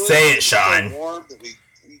 Say it, Sean. So warm that we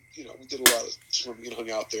did a lot of swimming and hung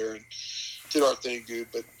out there and did our thing, dude.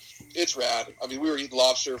 But it's rad. I mean, we were eating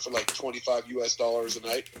lobster for like $25 US a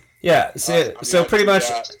night. Yeah. So pretty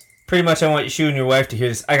pretty much I want you and your wife to hear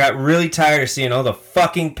this. I got really tired of seeing all the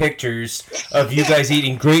fucking pictures of you guys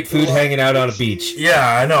eating great food hanging out on a beach.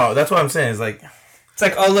 Yeah, I know. That's what I'm saying. It's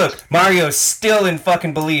like, oh look, Mario's still in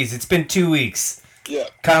fucking Belize. It's been 2 weeks. Yeah.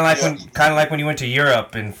 Kind of like when you went to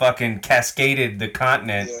Europe and fucking cascaded the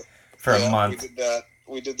continent for a month.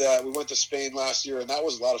 We did that. We went to Spain last year, and that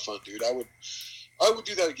was a lot of fun, dude. I would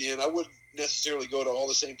do that again. I wouldn't necessarily go to all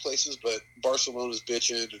the same places, but Barcelona's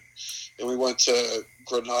bitching, and we went to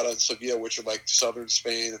Granada and Sevilla, which are like southern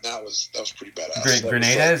Spain, and that was pretty badass.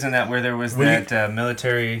 Grenada, isn't that where there was that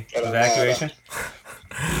military evacuation?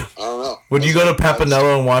 I don't know. Would you go to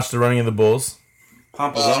Pamplona and watch the running of the bulls?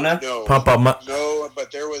 Pamplona? No,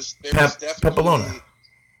 but there was definitely Pamplona.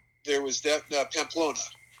 Pamplona.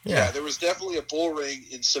 Yeah, there was definitely a bull ring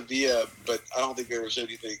in Sevilla, but I don't think there was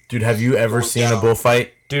anything. Dude, have you ever seen a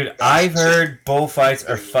bullfight? Dude, I've heard bullfights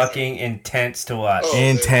are fucking intense to watch.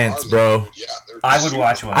 Intense, bro. Yeah, I would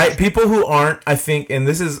watch one. People who aren't, I think, and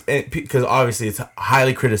this is because obviously it's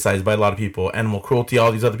highly criticized by a lot of people, animal cruelty,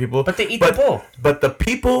 all these other people. But they eat the bull. But the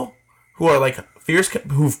people who are like fierce,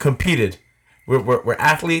 who've competed, we're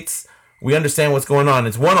athletes. We understand what's going on.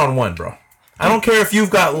 It's 1-on-1, bro. I don't care if you've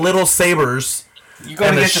got little sabers. You go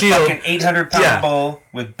against a fucking 800-pound bull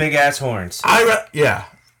with big ass horns.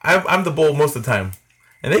 I'm the bull most of the time,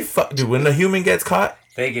 and they fuck. Dude, when the human gets caught,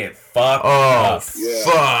 they get fucked up.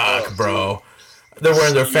 Fuck, bro. They're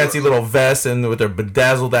wearing their fancy little vests and with their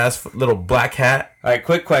bedazzled ass little black hat. All right,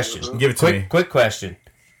 quick question. Give it to me. Quick question.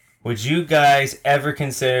 Would you guys ever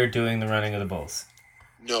consider doing the running of the bulls?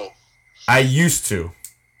 No. I used to.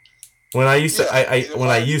 When I used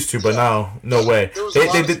to, but now, no way. There was a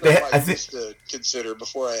lot of stuff I used to consider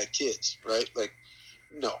before I had kids, right? Like,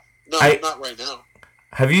 no, not right now.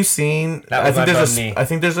 Have you seen? I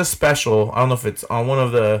think there's a special. I don't know if it's on one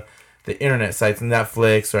of the internet sites,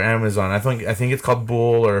 Netflix or Amazon. I think it's called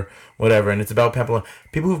Bull or whatever, and it's about Pamplona.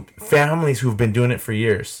 Families who've been doing it for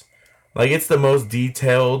years. Like, it's the most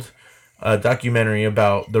detailed documentary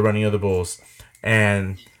about the running of the bulls.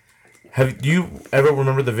 And do you ever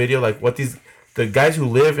remember the video? Like, what the guys who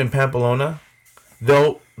live in Pamplona,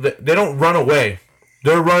 they don't run away.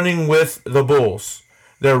 They're running with the bulls.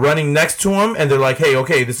 They're running next to them, and they're like, "Hey,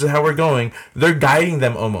 okay, this is how we're going." They're guiding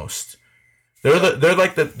them almost. They're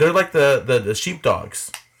like the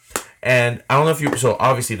sheepdogs. And I don't know if you. So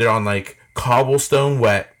obviously they're on like cobblestone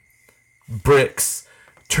wet bricks,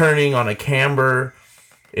 turning on a camber.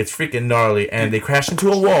 It's freaking gnarly, and they crash into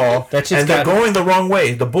a wall, and they're going the wrong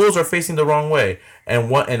way. The bulls are facing the wrong way, and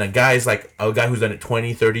a guy who's done it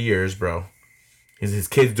 20, 30 years, bro. His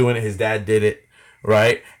kid's doing it, his dad did it,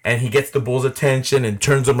 right? And he gets the bull's attention and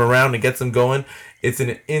turns them around and gets them going. It's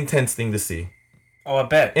an intense thing to see. Oh, I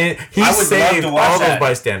bet. And he saved all those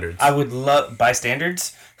bystanders. I would love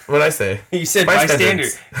bystanders. What'd I say? You said bystander.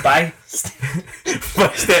 Why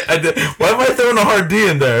am I throwing a hard D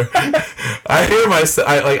in there? I hear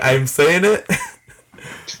I'm saying it.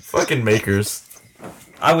 Fucking makers.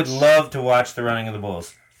 I would love to watch the running of the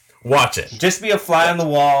bulls. Watch it. Just be a fly on the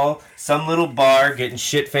wall, some little bar, getting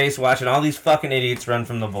shit-faced, watching all these fucking idiots run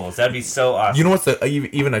from the bulls. That'd be so awesome. You know what's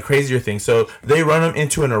even a crazier thing? So they run them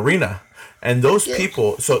into an arena. And those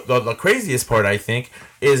people... So the craziest part, I think,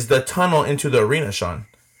 is the tunnel into the arena, Sean.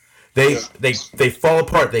 They fall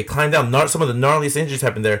apart. They climb down. Some of the gnarliest injuries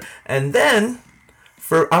happen there. And then,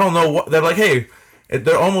 I don't know what... They're like, hey,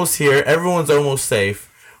 they're almost here. Everyone's almost safe.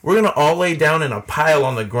 We're going to all lay down in a pile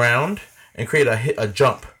on the ground and create a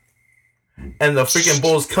jump. And the freaking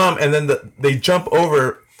bulls come, and then they jump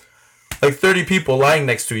over like 30 people lying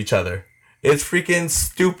next to each other. It's freaking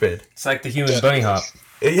stupid. It's like the human bunny hop.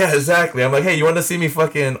 Yeah, exactly. I'm like, hey, you want to see me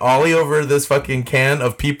fucking ollie over this fucking can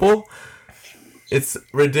of people? It's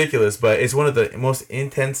ridiculous, but it's one of the most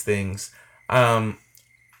intense things. For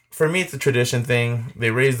me, it's a tradition thing. They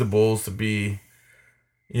raise the bulls to be,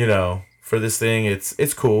 for this thing.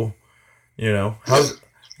 It's cool.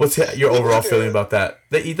 What's your overall feeling about that?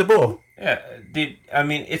 They eat the bull. Yeah, dude. I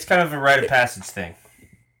mean, it's kind of a rite of passage thing.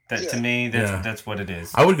 To me, that's what it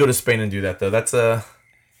is. I would go to Spain and do that though. That's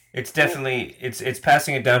It's definitely it's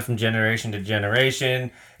passing it down from generation to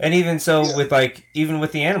generation, and even so even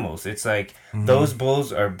with the animals, it's like those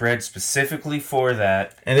bulls are bred specifically for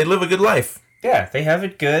that, and they live a good life. Yeah, they have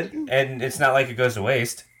it good, and it's not like it goes to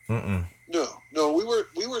waste. Mm-mm. No,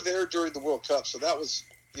 we were there during the World Cup, so that was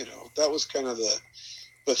kind of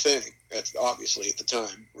the thing. That's obviously at the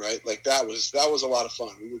time, right? Like that was a lot of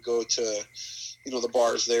fun. We would go to the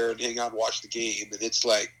bars there and hang out and watch the game, and it's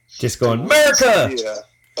like just going America. Yeah.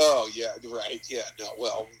 Oh yeah, right. Yeah. No.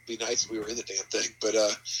 Well, it'd be nice if we were in the damn thing, but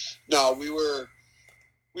no, we were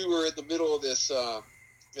in the middle of this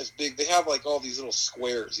it's big. They have like all these little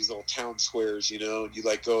squares, these little town squares, and you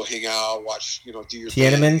like go hang out, watch, do your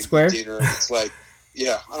Tiananmen thing, Square? dinner. It's like,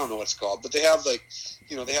 yeah, I don't know what it's called, but they have like,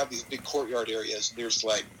 they have these big courtyard areas, and there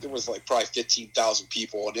was probably 15,000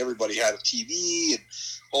 people, and everybody had a TV, and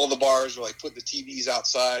all the bars were like putting the TVs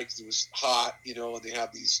outside because it was hot, and they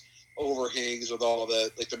have these overhangs with all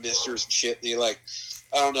the like the misters and shit. And they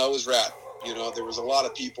I don't know, it was rad. There was a lot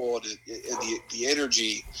of people, and the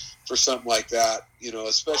energy for something like that,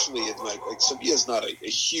 especially in like Sevilla is not a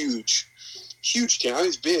huge town. I mean,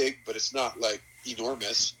 it's big, but it's not like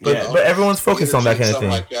enormous. But everyone's focused on that kind of thing.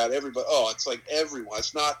 Like that, everybody. Oh, it's like everyone.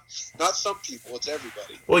 It's not some people. It's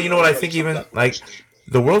everybody. Well, you know what I think, even like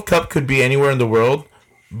the World Cup could be anywhere in the world,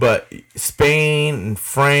 but Spain and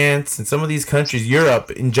France and some of these countries, Europe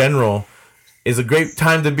in general, is a great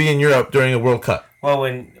time to be in Europe during a World Cup. Well,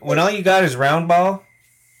 when all you got is round ball,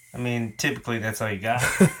 I mean, typically that's all you got.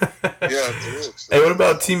 Yeah, it is. Hey, what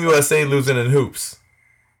about Team USA losing in hoops?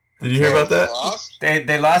 Did you hear about that?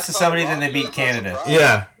 They lost to somebody, then they beat Canada.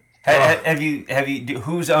 Yeah. Have you?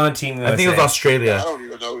 Who's on Team USA? I think it was Australia. I don't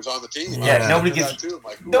even know who's on the team. Yeah, nobody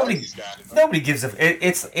gives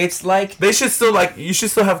a. It's like they should still you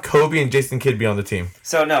should still have Kobe and Jason Kidd be on the team.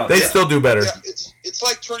 So no, they still do better. Yeah, it's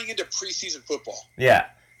like turning into preseason football. Yeah.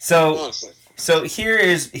 So honestly. So here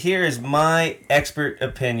is my expert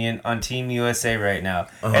opinion on Team USA right now,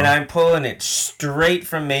 and I'm pulling it straight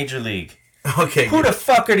from Major League. Okay. Who the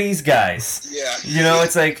fuck are these guys? Yeah.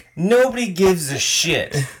 It's like nobody gives a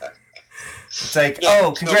shit. It's like,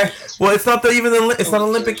 congrats. Well, it's not it's not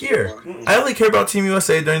Olympic year. I only care about Team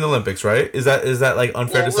USA during the Olympics, right? Is that like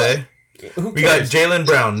unfair to say? We got Jaylen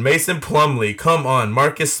Brown, Mason Plumlee, come on,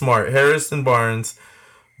 Marcus Smart, Harrison Barnes,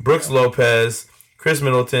 Brooks Lopez, Chris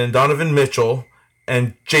Middleton, Donovan Mitchell,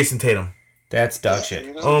 and Jason Tatum. That's dog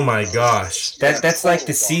shit. Oh my gosh. That's like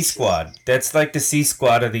the C squad. That's like the C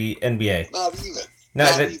squad of the NBA.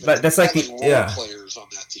 Not even. But that's like the players on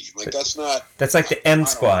that team. Like that's not. That's like the M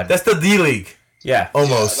squad. That's the D League. Yeah.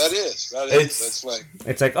 Almost. Yeah, that is.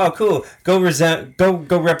 It's like, oh cool, go represent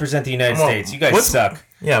the United States. You guys suck.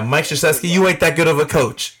 Yeah, Mike Krzyzewski, you ain't that good of a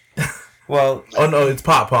coach. Well, oh no, it's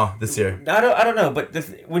Pop, huh? This year. I don't know, but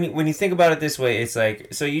when you think about it this way, it's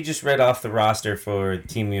like, so you just read off the roster for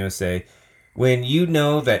Team USA, when you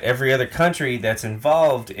know that every other country that's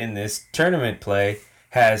involved in this tournament play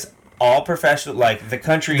has all professional, like the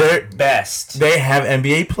country's best. They have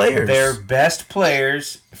NBA players. Their best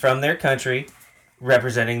players from their country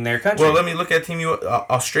representing their country. Well, let me look at Team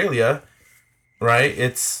Australia. Right,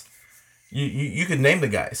 it's you could name the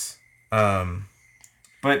guys.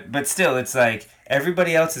 But still, it's like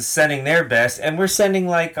everybody else is sending their best, and we're sending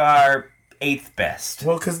like our 8th best.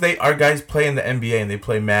 Well, because our guys play in the NBA and they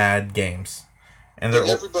play mad games, and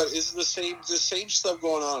everybody isn't the same stuff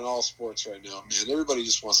going on in all sports right now, man. Everybody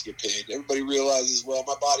just wants to get paid. Everybody realizes, well,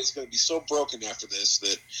 my body's going to be so broken after this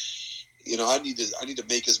that I need to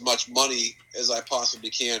make as much money as I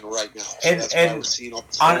possibly can right now. So that's why we're seeing all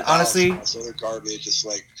honestly, this other garbage. It's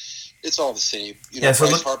like it's all the same.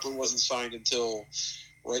 Bryce Harper wasn't signed until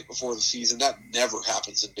right before the season. That never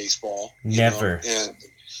happens in baseball. Never.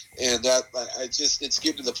 And that it's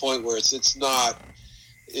getting to the point where it's not.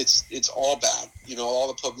 It's all bad. All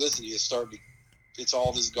the publicity is starting to. It's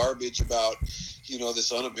all this garbage about,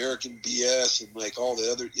 this un-American BS and like all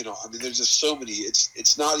the other, there's just so many.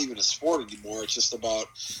 It's not even a sport anymore. It's just about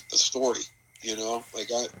the story. Like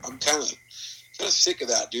I'm kind of sick of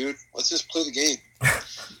that, dude. Let's just play the game.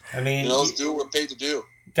 I mean, let's do what we're paid to do.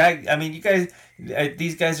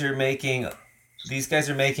 These guys are making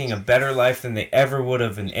a better life than they ever would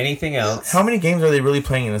have in anything else. How many games are they really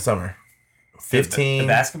playing in the summer? 15. The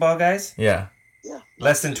basketball guys? Yeah.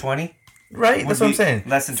 Less than 20? Right, that's what I'm saying.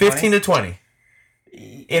 Less than 15 to 20.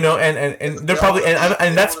 And they're probably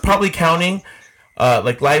and that's probably counting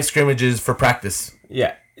like live scrimmages for practice.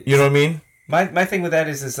 Yeah. You know what I mean? My thing with that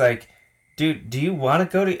is like, dude, do you want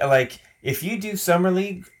to go to like if you do summer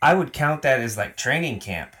league, I would count that as like training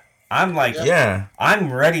camp. I'm like,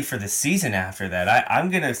 I'm ready for the season after that. I'm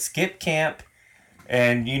going to skip camp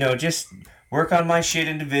and, just work on my shit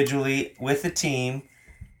individually with the team.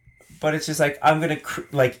 But it's just like, I'm going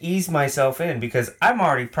to ease myself in because I'm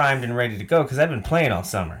already primed and ready to go because I've been playing all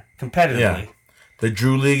summer competitively. Yeah. The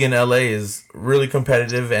Drew League in LA is really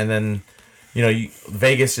competitive. And then,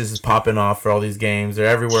 Vegas just is popping off for all these games. They're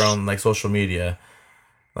everywhere on like social media.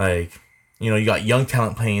 Like, you got young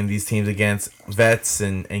talent playing in these teams against vets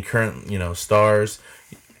and current, stars.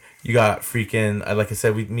 You got freaking, like I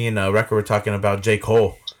said, me and Rekka were talking about J.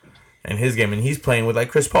 Cole and his game, and he's playing with like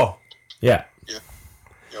Chris Paul. Yeah.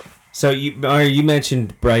 So you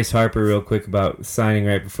mentioned Bryce Harper real quick about signing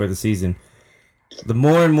right before the season. The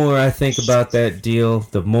more and more I think about that deal,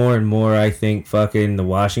 the more and more I think fucking the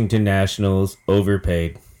Washington Nationals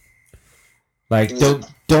overpaid. Like,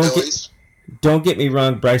 Phillies? don't get me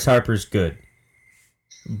wrong, Bryce Harper's good.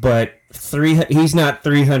 But he's not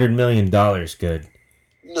 $300 million good.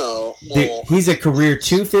 No. Dude, Well, he's a career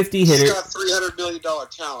 250 hitter. he's got $300 million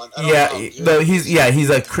talent. I don't Yeah, know, dude. though he's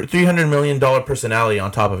a $300 million personality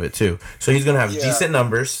on top of it too. So he's gonna have decent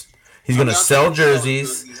numbers. He's gonna sell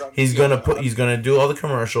jerseys. He's gonna do all the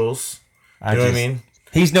commercials. You know what I mean?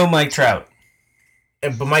 He's no Mike Trout.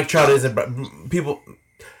 But Mike Trout isn't.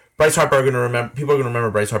 Bryce Harper are gonna remember. People are gonna remember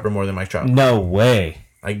Bryce Harper more than Mike Trout. No way.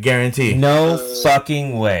 I guarantee. No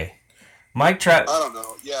fucking way. Mike Trout. I don't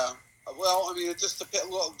know. Yeah. Well, I mean, it just depends.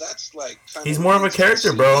 Well, that's like kind He's more of a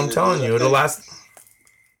character, bro. I'm telling you, it'll last.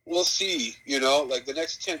 We'll see. You know, like the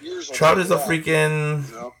next 10 years. Trout is a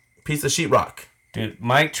freaking piece of sheetrock. Dude,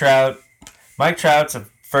 Mike Trout's a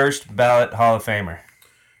first ballot Hall of Famer.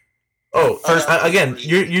 Oh, first again,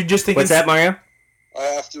 you're just thinking. What's that, Mario? I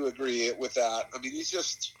have to agree with that. I mean, he's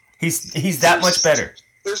that much better.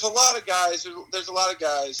 There's a lot of guys. There's a lot of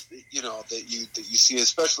guys that that you see,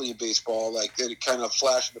 especially in baseball, like that kind of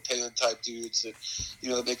flash in the pan type dudes that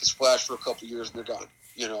that make a splash for a couple of years and they're gone.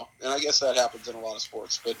 And I guess that happens in a lot of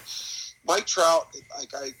sports. But Mike Trout,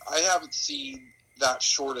 like I haven't seen that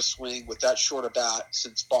short a swing with that short a bat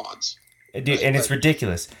since Bonds. Dude, and it's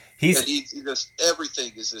ridiculous. He just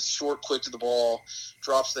everything is this short, quick to the ball,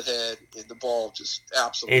 drops the head, and the ball just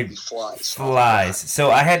absolutely flies.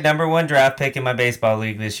 So I had number 1 draft pick in my baseball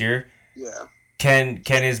league this year. Yeah. Ken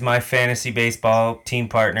is my fantasy baseball team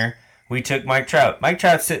partner. We took Mike Trout. Mike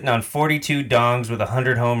Trout's sitting on 42 dongs with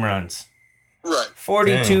 100 home runs. Right.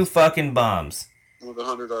 42 fucking bombs. With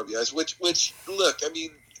 100 RBIs, which look, I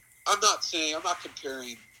mean, I'm not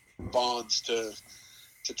comparing Bonds to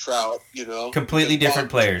Trout, completely different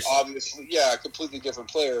players. Obviously, yeah, completely different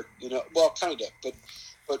player. Well, kind of,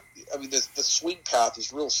 but I mean, the swing path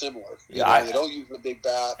is real similar. They don't use the big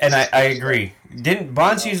bat. And I agree. Didn't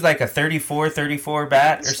Bonds use like a 34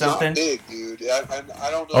 bat or something? Not big, dude. I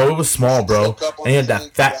don't know. Oh, it was small, bro. And he had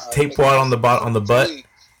that fat tape wad on the butt.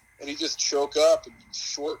 And he just choke up and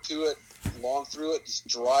short to it, long through it, just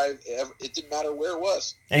drive. It didn't matter where it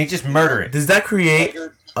was. And he just murder it. Does that create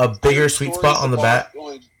a bigger sweet spot on the bat?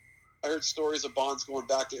 I heard stories of Bonds going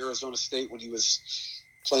back to Arizona State when he was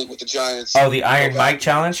playing with the Giants. Oh, the Iron Mike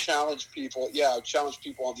challenge? Challenge people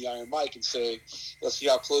on the Iron Mike and say, let's see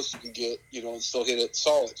how close you can get, and still hit it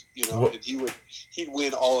solid, and he'd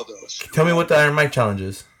win all of those. Tell me what the Iron Mike challenge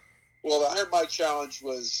is. Well, the Iron Mike challenge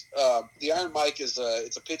was the Iron Mike it's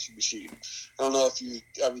a pitching machine. I don't know do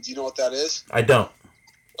you know what that is? I don't.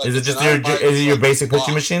 Like, is it just your basic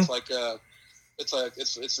pitching machine?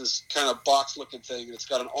 It's this kind of box looking thing, and it's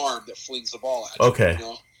got an arm that flings the ball at you. Okay.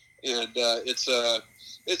 And it's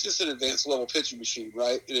just an advanced level pitching machine,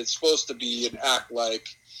 right? And it's supposed to be and act like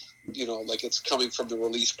like it's coming from the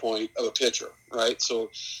release point of a pitcher, right? So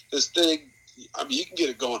this thing, I mean, you can get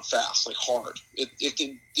it going fast, like hard. It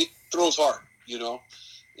throws hard,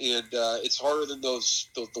 and it's harder than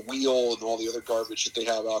the wheel and all the other garbage that they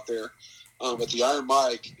have out there. But the Iron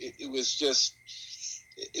Mike, it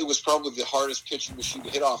was probably the hardest pitching machine to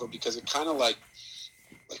hit off of because it kind of like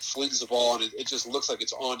flings the ball and it just looks like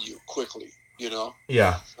it's on you quickly,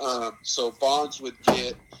 Yeah. So Bonds would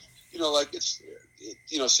get, like it's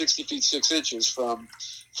 60 feet 6 inches from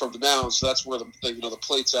the mound. So that's where the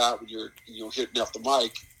plate's at when you're hitting off the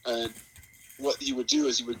mic. And what he would do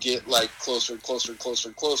is he would get like closer and closer and closer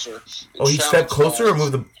and closer. And he'd step closer or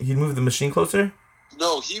he'd move the machine closer?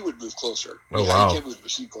 No, he would move closer. Oh, wow. He can't move the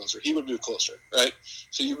machine closer. He would move closer, right?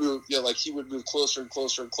 So you move, like he would move closer and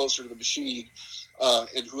closer and closer to the machine,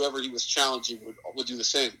 and whoever he was challenging would do the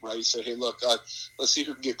same, right? He said, hey, look, let's see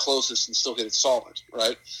who can get closest and still hit it solid,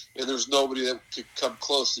 right? And there's nobody that could come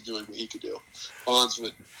close to doing what he could do. Bonds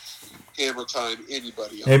would hammer time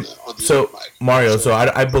anybody on the mic. Mario, so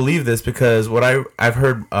I believe this because what I've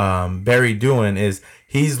heard Barry doing is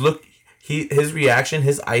his reaction,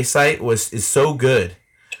 his eyesight is so good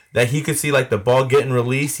that he could see like the ball getting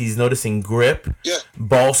released. He's noticing grip,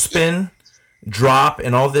 ball spin, drop,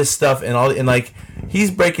 and all this stuff, and like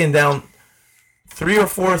he's breaking down 3 or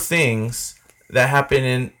 4 things that happen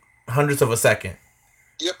in hundredths of a second.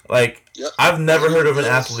 Yep. I've never heard of an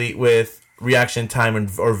athlete with reaction time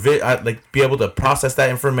or be able to process that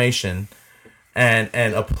information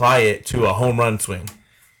and apply it to a home run swing.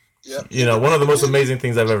 Yep. One of the most amazing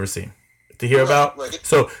things I've ever seen to hear about. Right.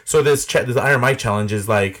 So this Iron Mike challenge is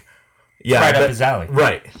like, right up his alley.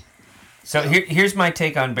 Right. So here's my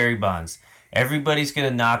take on Barry Bonds. Everybody's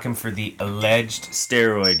gonna knock him for the alleged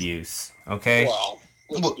steroid use. Okay.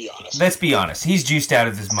 Let's be honest. Let's be honest. He's juiced out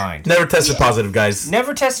of his mind. Never tested positive, guys.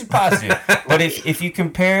 Never tested positive. But if you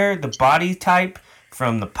compare the body type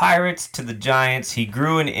from the Pirates to the Giants, he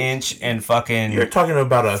grew an inch and fucking... You're talking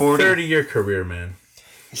about a 40. 30-year career, man.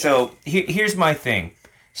 So here's my thing.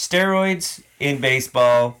 Steroids in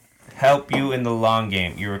baseball help you in the long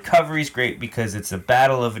game. Your recovery's great because it's a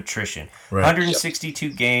battle of attrition. Right. 162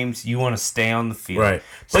 games, you want to stay on the field. Right.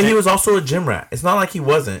 But he was also a gym rat. It's not like he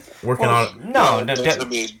wasn't working on... No, I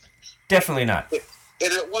mean, definitely not.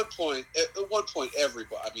 And at one point,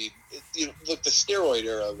 everybody. I mean, look, the steroid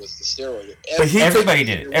era was the steroid era. Everybody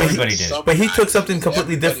did it. Everybody did it. But he took something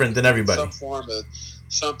completely different than everybody. Some form of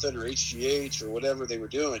something or HGH or whatever they were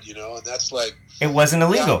doing, and that's like... It wasn't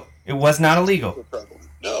illegal. It was not illegal.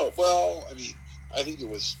 No, well, I mean, I think it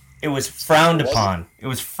was... It was frowned upon. It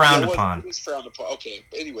was frowned upon. It was frowned upon. Okay,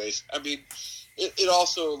 but anyways, I mean, it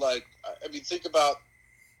also, like, I mean, think about...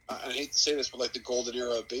 I hate to say this, but like the golden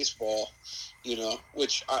era of baseball,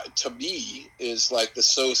 which to me is like the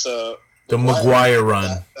Sosa, the McGuire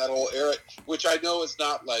run, that whole era, which I know is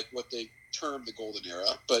not like what they term the golden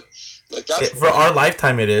era, but like that's for our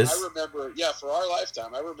lifetime it is. I remember, for our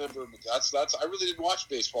lifetime, I remember that's. I really didn't watch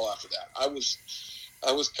baseball after that. I was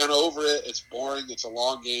kind of over it. It's boring. It's a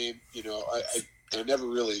long game. I never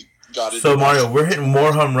really got into. So Mario, we're hitting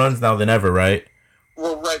more home runs now than ever, right?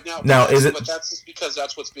 Well, right now. But that's just because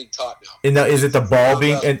that's what's being taught now. And now, is it the ball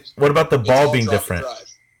being? And what about the ball being different?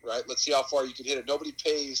 Drive, right. Let's see how far you can hit it. Nobody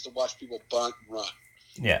pays to watch people bunt and run.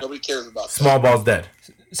 Yeah. Nobody cares about that. Small ball's dead.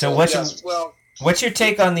 So what's your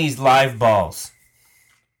take on these live balls?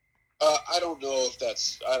 I don't know if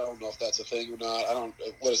that's a thing or not.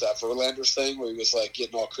 What is that, Verlander's thing where he was like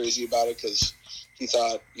getting all crazy about it because he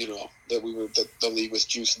thought that the league was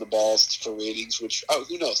juicing the balls for ratings, which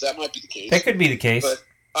who knows, that might be the case. That could be the case.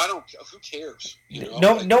 But who cares?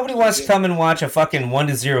 Nobody wants to come and watch a fucking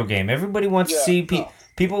 1-0 game. Everybody wants to see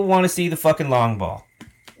people want to see the fucking long ball.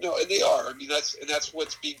 No, and they are. I mean, that's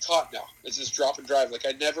what's being taught now. It's this drop and drive. Like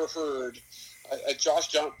I never heard.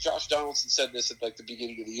 Josh Donaldson said this at like the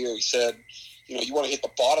beginning of the year. He said, you want to hit the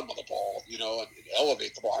bottom of the ball, and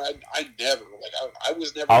elevate the ball. I never I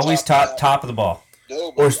was never always top of the ball.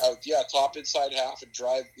 No, but top inside half and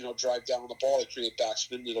drive down on the ball to create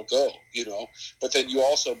backspin. And it'll go, But then you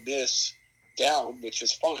also miss down, which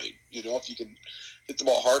is fine. If you can hit the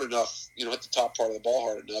ball hard enough, hit the top part of the ball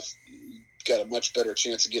hard enough, you got a much better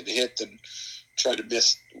chance of getting a hit than trying to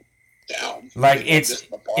miss down. Like it's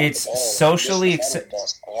socially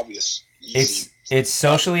obvious. It's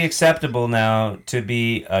socially acceptable now to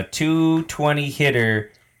be a 220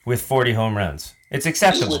 hitter with 40 home runs. It's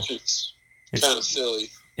acceptable. Which is kind of silly.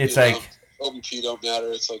 It's like OBP don't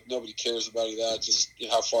matter. It's like nobody cares about that. Just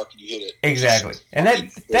how far can you hit it? Exactly. And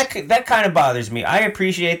that kind of bothers me. I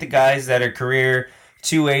appreciate the guys that are career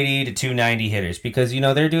 280 to 290 hitters because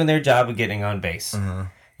they're doing their job of getting on base.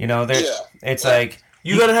 It's like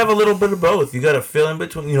you got to have a little bit of both. You got to fill in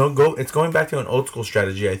between. It's going back to an old school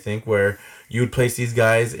strategy, I think, where you would place these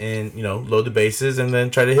guys in, load the bases and then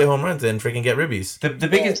try to hit home runs and freaking get ribbies. The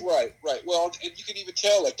biggest right. Well, and you can even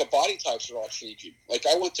tell like the body types are all changing. Like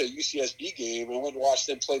I went to a UCSB game and I went to watch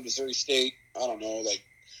them play Missouri State. I don't know, like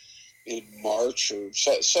in March or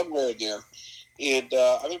somewhere in there. And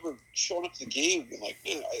I remember showing up to the game and being like,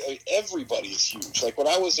 man, everybody is huge. Like when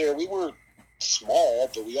I was there, we weren't small,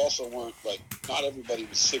 but we also weren't like, not everybody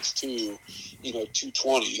was 6'2",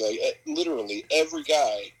 220. Like literally every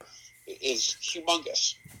guy is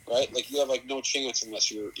humongous, right? Like you have like no chance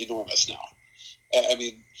unless you're enormous now. I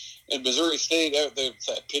mean, in Missouri State, the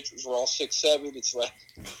pitchers were all 6'7". It's like,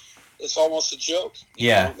 it's almost a joke. You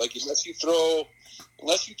know? Like unless you throw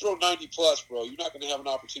 90 plus, bro, you're not going to have an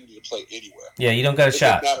opportunity to play anywhere. Yeah, you don't got a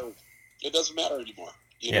shot. It doesn't matter anymore.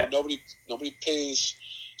 Nobody pays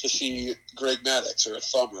to see Greg Maddux or a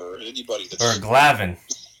Thummer or anybody that's... Or a Glavin.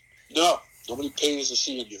 No, nobody pays to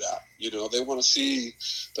see any of that. They want to see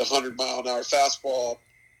the 100-mile-an-hour fastball.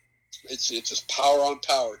 It's just power on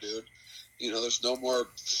power, dude. There's no more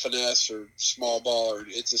finesse or small ball, or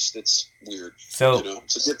it's weird. So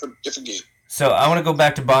it's a different game. So I want to go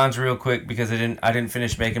back to Bonds real quick because I didn't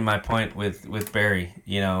finish making my point with Barry.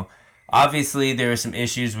 Obviously there are some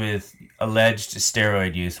issues with alleged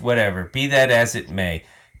steroid use. Whatever, be that as it may,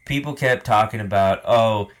 people kept talking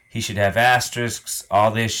about he should have asterisks, all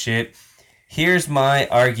this shit. Here's my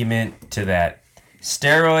argument to that: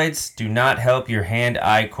 steroids do not help your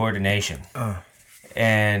hand-eye coordination.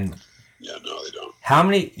 And yeah, no, they don't. How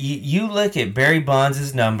many? You look at Barry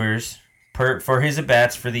Bonds' numbers for his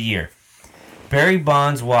at-bats for the year. Barry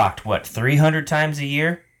Bonds walked, 300 times a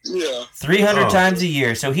year? Yeah. 300 times a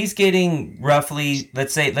year. So he's getting roughly,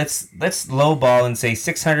 let's lowball and say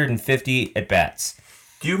 650 at bats.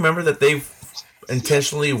 Do you remember that they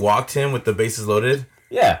intentionally walked him with the bases loaded?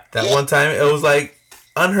 Yeah. That one time, it was like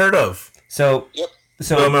unheard of. So,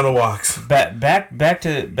 No amount of walks. Back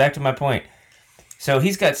to my point. So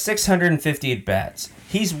he's got 650 at bats.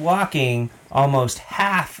 He's walking almost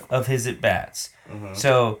half of his at bats. Mm-hmm.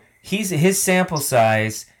 So his sample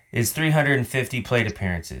size is 350 plate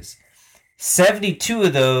appearances. 72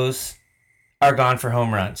 of those are gone for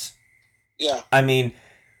home runs. Yeah. I mean,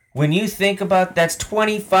 when you think about that's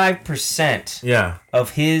 25%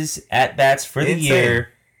 of his at bats for the year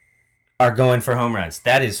are going for home runs.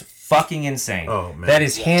 That is fucking insane. Oh man. That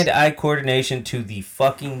is hand-eye coordination to the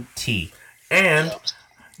fucking T. And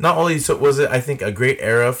not only was it, I think, a great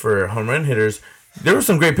era for home run hitters, there were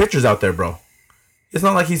some great pitchers out there, bro. It's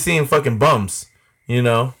not like he's seeing fucking bums, you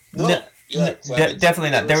know? No. Definitely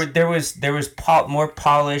not. There was more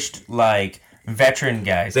polished, like, veteran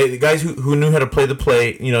guys. The guys who knew how to play the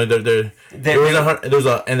plate, you know, there was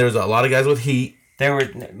a lot of guys with heat.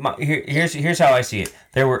 Here's how I see it.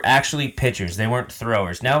 There were actually pitchers. They weren't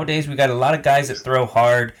throwers. Nowadays, we got a lot of guys that throw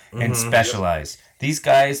hard and specialize. These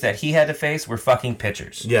guys that he had to face were fucking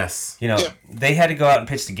pitchers. Yes. You know, they had to go out and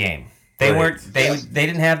pitch the game. They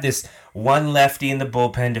didn't have this one lefty in the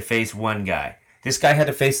bullpen to face one guy. This guy had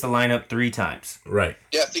to face the lineup 3 times. Right.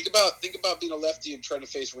 Yeah, think about being a lefty and trying to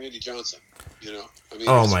face Randy Johnson. You know, I mean,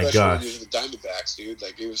 oh my gosh, the Diamondbacks, dude.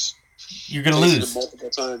 Like, it was. You're gonna lose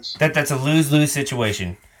multiple times. That's a lose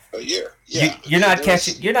situation. A year. Yeah. You're not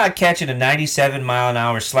catching a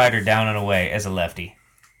 97-mile-an-hour slider down and away as a lefty.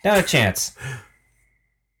 Not a chance.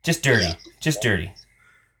 Just dirty. Yeah. Just dirty.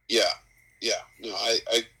 Yeah. Yeah. No,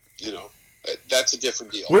 I you know, that's a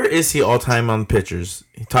different deal. Where is he all time on pitchers?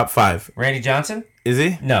 Top 5. Randy Johnson? Is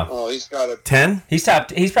he? No. Oh, he's got a 10. He's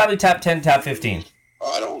probably top 10, top 15.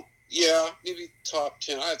 I don't. Yeah, maybe top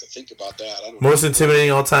 10. I have to think about that. I don't. Most intimidating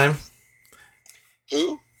all time.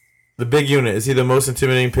 Who? The big unit. Is he the most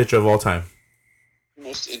intimidating pitcher of all time?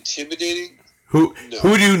 Most intimidating? Who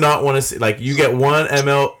do you not want to see? Like, you get one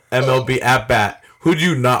MLB at bat. Who do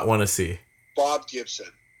you not want to see? Bob Gibson.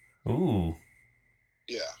 Ooh.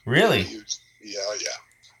 Yeah. Really? Yeah.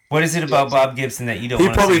 What is it about Bob Gibson that you don't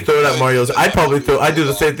want to see? He'd probably throw it at Mario's. I'd do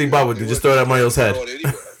the same thing Bob would do. Just throw it at Mario's head. Throw it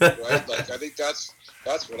anywhere, right? Like, I think that's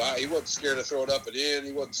what he wasn't scared to throw it up and in.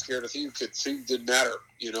 He wasn't scared of it didn't matter.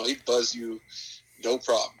 You know, he'd buzz you, no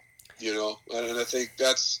problem. You know, and I think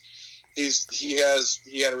he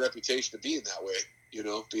had a reputation of being that way. You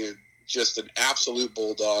know, being just an absolute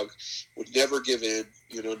bulldog, would never give in.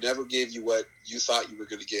 You know, never gave you what you thought you were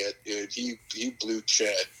going to get. And he blew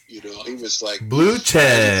Ched. You know, he was like blue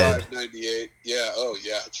Ched. 98. Yeah. Oh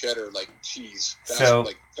yeah, cheddar like cheese.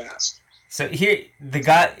 Fast. So here, the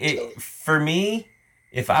guy for me,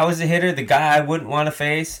 if I was a hitter, the guy I wouldn't want to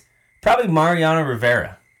face, probably Mariano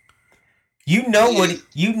Rivera. You know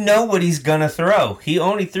what he's gonna throw. He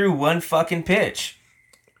only threw one fucking pitch,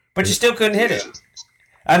 but you still couldn't hit it.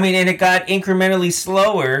 I mean, and it got incrementally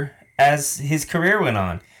slower as his career went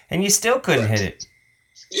on, and you still couldn't hit it.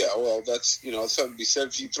 Yeah, well, that's something to be said.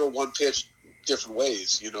 If you throw one pitch different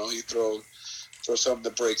ways, you know, you throw something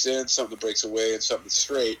that breaks in, something that breaks away, and something that's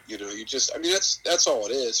straight. You know, that's all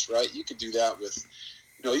it is, right? You could do that with,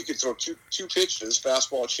 you know, you could throw two pitches,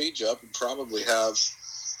 fastball, changeup, and probably have,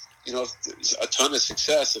 you know, a ton of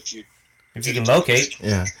success if you can locate.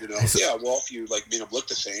 Yeah. You know, well, if you made them look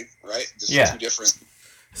the same, right? Just two different.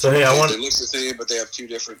 So hey, they look the same, but they have 2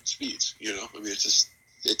 different speeds. You know, I mean,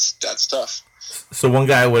 that's tough. So one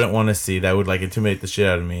guy I wouldn't want to see that would like intimidate the shit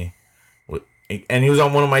out of me, and he was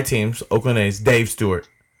on one of my teams, Oakland A's, Dave Stewart.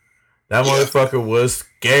 That motherfucker was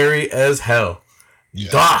scary as hell.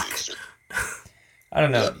 Yeah, Doc. I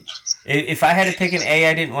don't know. If I had to pick an A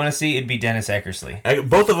I didn't want to see, it'd be Dennis Eckersley.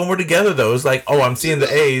 Both of them were together though. It's like, I'm seeing the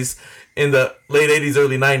A's in the late '80s,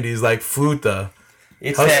 early '90s, like Futa.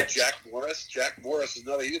 It's that Jack Morris. Jack Morris is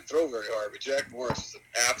another. He didn't throw very hard, but Jack Morris is an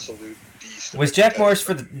absolute beast. Was Jack Morris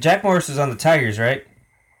Jack Morris was on the Tigers, right?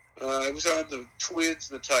 It was on the Twins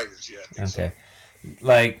and the Tigers. Yeah. Okay. So.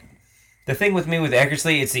 Like, the thing with me with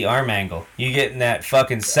Eckersley, it's the arm angle. You get in that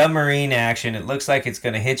fucking submarine action. It looks like it's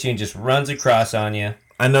going to hit you and just runs across on you.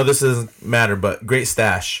 I know this doesn't matter, but great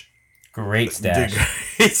stash. Great stash.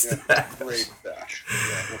 Great stash.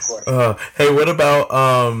 Yeah, of course. Hey, what about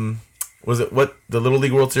was it what the Little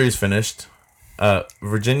League World Series finished?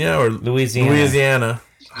 Virginia or Louisiana?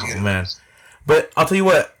 Oh man! But I'll tell you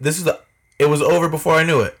what, it was over before I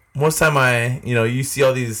knew it. Most time you see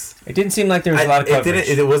all these. It didn't seem like there was a lot of coverage.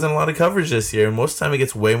 It wasn't a lot of coverage this year. Most time it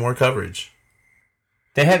gets way more coverage.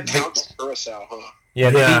 They had Curacao, huh? Yeah,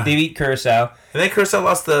 Yeah. they beat Curacao. And then Curacao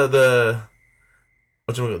lost the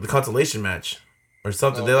consolation match or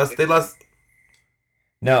something. Oh, They lost.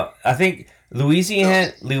 No, I think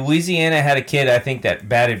Louisiana had a kid, I think, that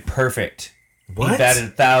batted perfect. What? He batted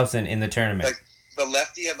 1,000 in the tournament. Like the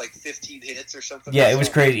lefty had like 15 hits or something. Yeah, it was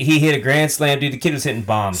crazy. He hit a grand slam, dude. The kid was hitting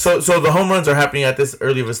bombs. So the home runs are happening at this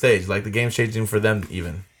early of a stage. Like the game's changing for them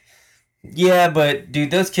even. Yeah, but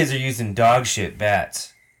dude, those kids are using dog shit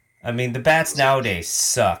bats. I mean, the bats nowadays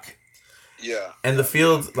suck. Yeah. And the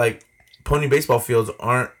fields, like pony baseball fields,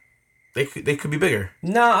 aren't. They could be bigger.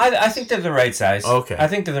 No, I think they're the right size. Okay. I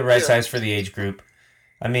think they're the right Yeah. size for the age group.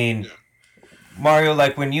 I mean, Yeah. Mario,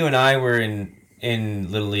 like when you and I were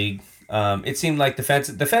in Little League, it seemed like the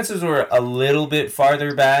fences were a little bit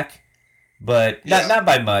farther back, but Yeah. not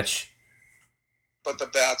by much. But the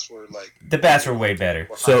bats were like. The bats were way better.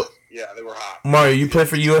 Were hot. So- Yeah, they were hot. Mario, you played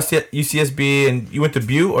for UCSB and you went to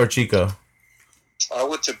Butte or Chico? I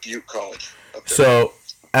went to Butte College. Up there. So,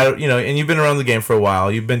 and you've been around the game for a while.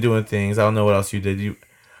 You've been doing things. I don't know what else you did.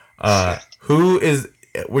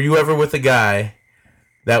 Were you ever with a guy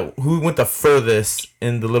who went the furthest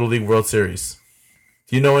in the Little League World Series?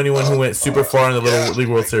 Do you know anyone who went super far in the Little League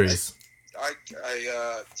World Series? do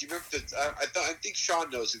you remember I think Sean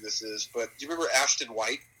knows who this is, but do you remember Ashton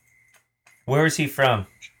White? Where is he from?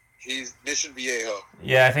 He's Mission Viejo.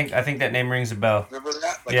 Yeah, I think that name rings a bell. Remember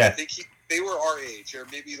that? Like, Yeah. I think they were our age, or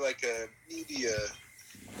maybe like a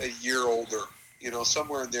year older. You know,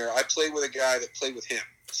 somewhere in there. I played with a guy that played with him.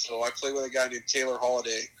 So I played with a guy named Taylor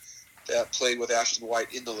Holiday that played with Ashton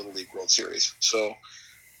White in the Little League World Series. So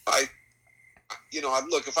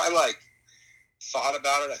look, if I like thought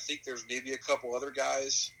about it, I think there's maybe a couple other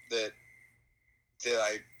guys that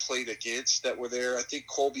I played against that were there. I think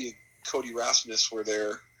Colby and Cody Rasmus were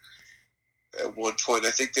there at one point.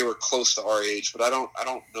 I think they were close to our age, but I don't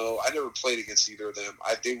know. I never played against either of them.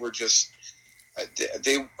 They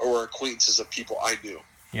were acquaintances of people I knew.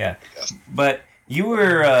 Yeah, I guess. but you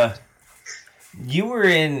were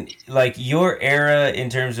in like your era in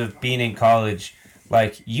terms of being in college.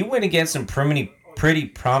 Like you went against some pretty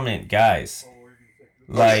prominent guys.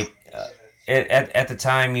 Like at the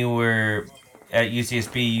time you were at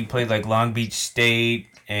UCSB, you played like Long Beach State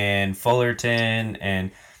and Fullerton,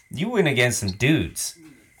 and you went against some dudes.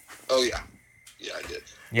 Oh yeah, I did.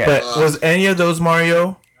 Yeah, But was any of those,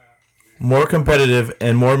 Mario, more competitive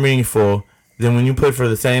and more meaningful than when you played for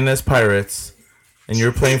the San Ynez Pirates and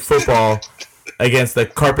you're playing football against the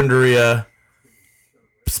Carpinteria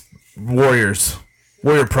Warriors?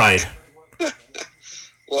 Warrior Pride.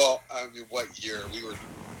 Well, I mean, what year? We were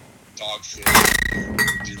dog shit.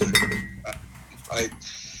 I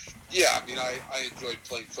enjoyed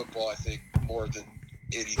playing football, I think, more than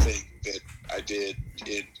anything that I did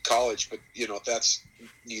in college. But, that's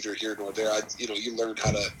neither here nor there. You learn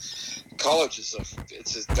how to... College is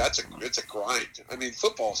it's a grind. I mean,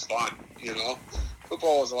 football's fun,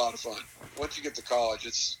 Football is a lot of fun. Once you get to college,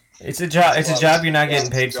 it's a job. It's a job you're not getting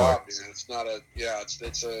paid for. Man. It's not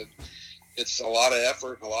it's a lot of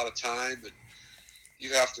effort and a lot of time, and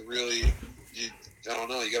you have to really, you got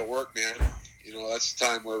to work, man. That's the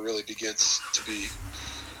time where it really begins to be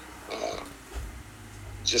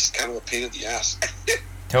just kind of a pain in the ass.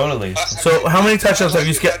 Totally. So how many touchdowns have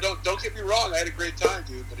you skipped? Don't get me wrong, I had a great time,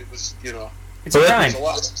 dude, but it was, It's a it grind.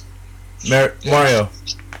 was a lot. Mario,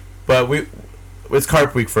 but it's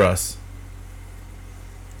Carp Week for us.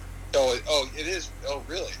 Oh, it is. Oh,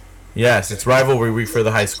 really? Yes, it's rivalry week for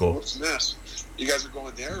the high school. What's this? You guys are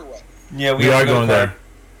going there or what? Yeah, We are going there.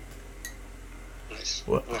 Nice.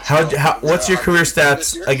 What's your career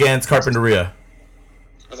stats against Carpinteria?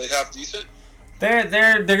 Are they half decent?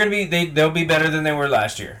 They're gonna be they'll be better than they were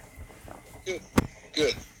last year. Good.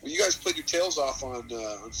 Well, you guys played your tails off on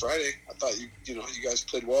Friday. I thought you guys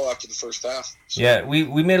played well after the first half. So. Yeah, we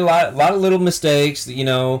made a lot of little mistakes.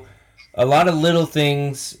 A lot of little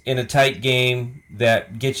things in a tight game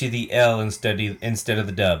that get you the L instead of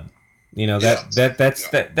the dub.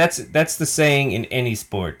 That's the saying in any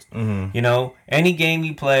sport. Mm-hmm. Any game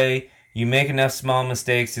you play, you make enough small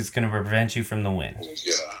mistakes, it's going to prevent you from the win.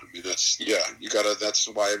 Yeah, I mean you gotta. That's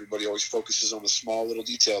why everybody always focuses on the small little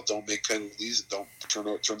detail. Don't make penalties. And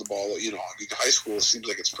don't turn the ball. High school it seems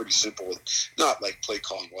like it's pretty simple, not like play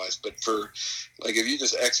calling wise, but for like if you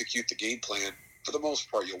just execute the game plan, for the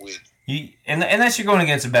most part you'll win. Unless you're going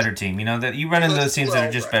against a better team, that you run into those teams that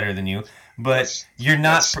are just better than you, but you're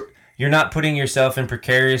not putting yourself in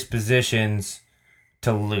precarious positions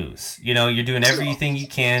to lose. You're doing everything you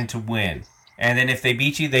can to win, and then if they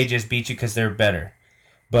beat you, they just beat you because they're better.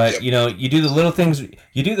 But you do the little things.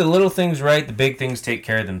 You do the little things right. The big things take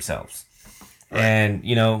care of themselves. And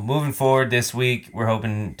moving forward this week, we're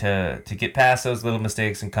hoping to get past those little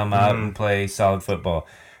mistakes and come out and play solid football.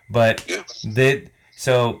 But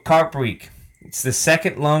so Carp Week, it's the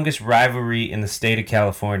second longest rivalry in the state of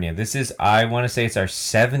California. This is, I want to say, it's our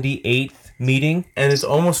 78th meeting, and it's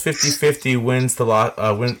almost 50-50 wins to lot.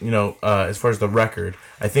 As far as the record,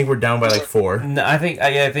 I think we're down by like 4. No, I think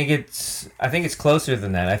it's closer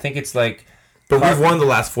than that. I think it's like. But we've won the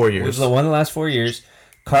last 4 years. We've won the last 4 years.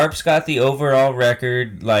 Carp's got the overall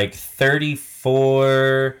record like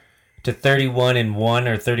 34 to 31-1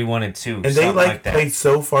 or 31-2. And they played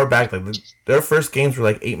so far back. Like their first games were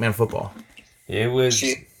like 8-man football. It was.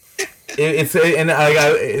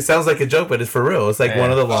 It sounds like a joke, but it's for real. It's like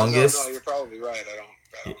one of the longest. No, you're probably right. I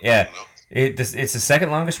don't know. It's the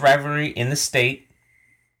second longest rivalry in the state,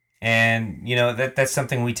 and that's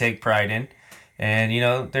something we take pride in. And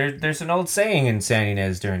there's an old saying in San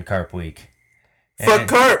Ynez during Carp Week. Fuck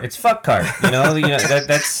Carp. It's fuck Carp.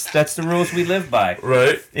 That's the rules we live by.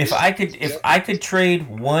 Right. If I could trade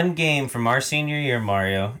one game from our senior year,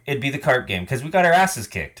 Mario, it'd be the Carp game because we got our asses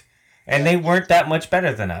kicked, and they weren't that much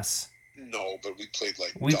better than us. No, but we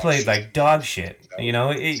played like dog shit.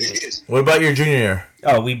 What about your junior year?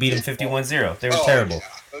 Oh, we beat them 51-0. They were terrible.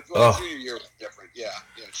 Yeah. Well, junior year was different. Yeah.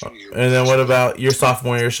 Junior year. And then what about your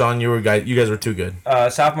sophomore year, Sean? You guys were too good.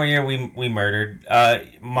 Sophomore year, we murdered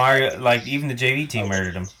Mario. Like even the JV team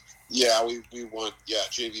murdered them. Yeah, we won. Yeah,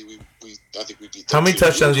 JV. I think we beat them. How many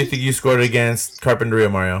touchdowns do you think you scored against Carpinteria,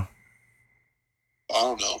 Mario? I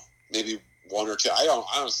don't know. Maybe 1 or 2. I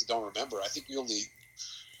honestly don't remember. I think we only.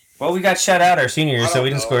 Well, we got shut out our senior year, so we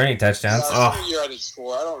didn't score any touchdowns. Senior year I didn't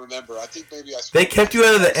score. I don't remember. I think maybe I scored. They kept you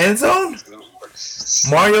out of the end zone?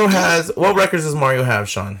 Mario has... What records does Mario have,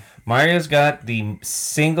 Sean? Mario's got the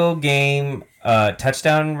single game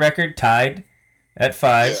touchdown record tied at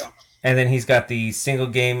 5. Yeah. And then he's got the single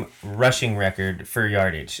game rushing record for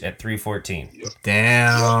yardage at 314. Yep.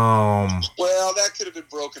 Damn. Yep. Well, that could have been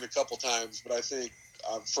broken a couple times, but I think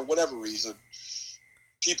for whatever reason...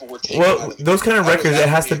 people were taking those kind of records, it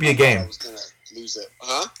has to be a game. I was going to lose it.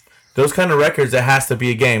 Huh? Those kind of records, it has to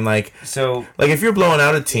be a game. Like if you're blowing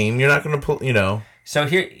out a team, you're not going to pull, So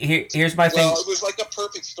here's my thing. Well, it was like a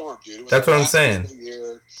perfect storm, dude. That's what I'm saying.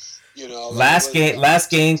 Last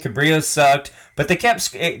game, Cabrillo sucked, but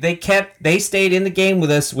they stayed in the game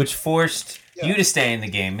with us, which forced you to stay in the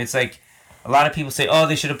game. It's like a lot of people say, "Oh,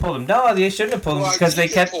 they should have pulled him." No, they shouldn't have pulled him because they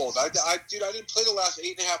kept. Pulled. I didn't play the last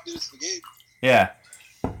 8.5 minutes of the game. Yeah.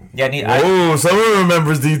 Yeah, someone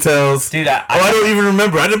remembers details. Dude, I don't even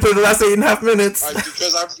remember. I didn't play the last 8.5 minutes.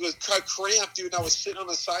 Because I was cramped, dude, and I was sitting on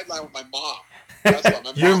the sideline with my mom. That's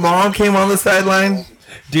why Your mom came on the sideline?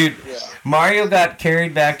 Dude, yeah. Mario got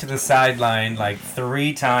carried back to the sideline like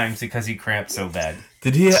 3 times because he cramped so bad.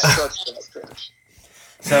 Did he?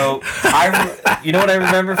 So, you know what I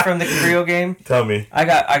remember from the Cabrillo game? Tell me. I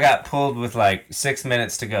got pulled with like 6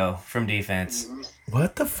 minutes to go from defense. Mm-hmm.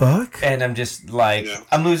 What the fuck? And I'm just like,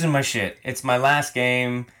 I'm losing my shit. It's my last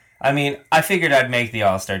game. I mean, I figured I'd make the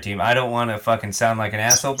All-Star team. I don't want to fucking sound like an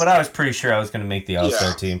asshole, but I was pretty sure I was going to make the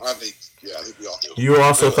All-Star team. I think we all do. You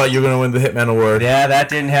also thought you were going to win the Hitman Award. Yeah, that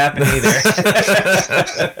didn't happen either.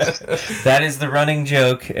 That is the running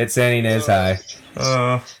joke at San Ynez High.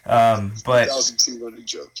 But 2002 running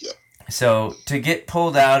joke, yeah. So, to get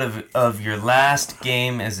pulled out of your last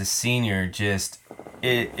game as a senior, just,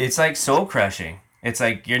 it's like soul-crushing. It's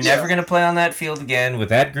like you're never going to play on that field again with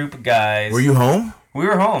that group of guys. Were you home? We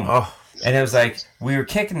were home. Oh. And it was like we were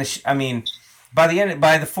kicking by the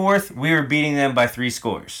 4th, we were beating them by 3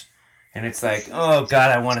 scores. And it's like, oh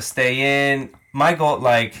god, I want to stay in. My goal,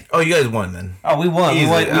 like, oh, you guys won then. Oh, we won. We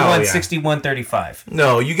won 61-35.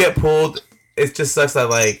 No, you get pulled. It just sucks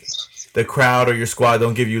that like the crowd or your squad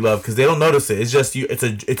don't give you love because they don't notice it. It's just you.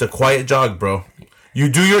 It's a quiet jog, bro. You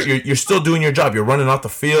do you're still doing your job. You're running off the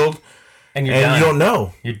field. And you don't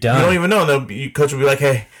know. You're done. You don't even know. Coach will be like,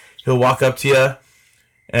 "Hey," he'll walk up to you,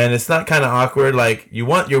 and it's not kind of awkward. Like you're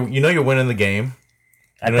winning the game.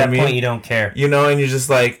 At that point, you don't care. And you're just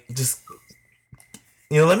like,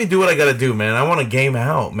 let me do what I gotta do, man. I want to game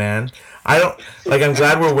out, man. I don't like. I'm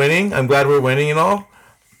glad we're winning. I'm glad we're winning and all,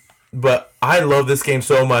 but I love this game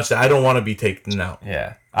so much that I don't want to be taken out.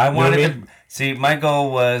 Yeah, I wanted to. See, my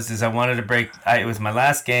goal was I wanted to break. It was my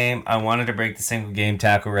last game. I wanted to break the single game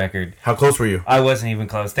tackle record. How close were you? I wasn't even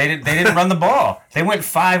close. They didn't run the ball. They went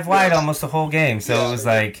 5 wide almost the whole game. So it was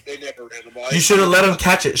like they never ran the ball. You should have let them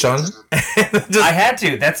catch it, Sean. I had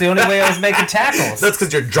to. That's the only way I was making tackles. That's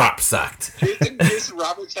because your drop sucked. Didn't Jason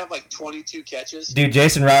Roberts have like 22 catches? Dude,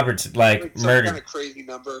 Jason Roberts like murdered. Some kind of crazy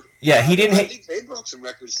number. Yeah, he didn't. I think they broke some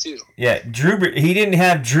records too. Yeah, he didn't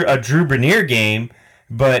have a Drew Bernier game.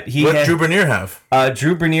 But he What had, Drew Bernier have?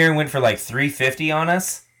 Drew Bernier went for like 350 on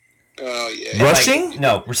us. Oh yeah. Rushing?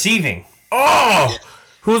 No, receiving. Oh,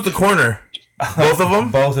 who's the corner? Both of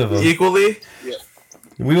them? Both of them. Equally? Yeah.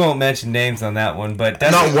 We won't mention names on that one, but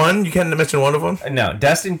Not one? You can't mention one of them? No,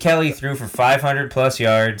 Dustin Kelly threw for 500 plus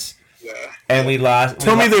yards, Yeah. and we lost.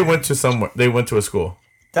 Tell me they went to somewhere. They went to a school.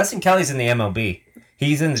 Dustin Kelly's in the MLB.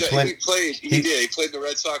 He's in the Yeah, Twins. He did. He played in the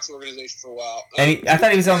Red Sox organization for a while. And I thought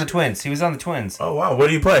he was on the Twins. He was on the Twins. Oh wow, what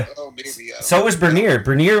do you play? Oh, maybe. So was Bernier.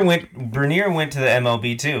 Bernier went to the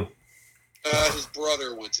MLB too. His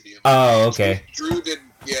brother went to the MLB. Oh, okay. Drew didn't.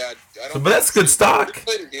 Yeah, I don't. But that's good stock. He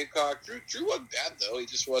played in Gamecock. Drew wasn't bad though. He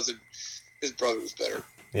just wasn't. His brother was better.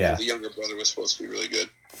 Yeah. The younger brother was supposed to be really good.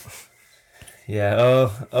 Yeah.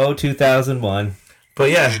 2001. But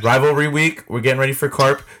yeah, rivalry week. We're getting ready for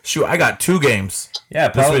Carp. Shoot, I got 2 games Yeah.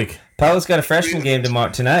 this week. Paulo's got a freshman game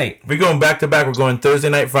tonight. We're going back to back. We're going Thursday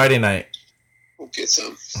night, Friday night. We'll get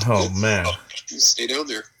some. Oh man. Stay down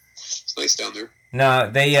there. It's nice down there. No,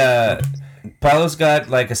 they Paulo's got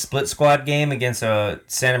like a split squad game against a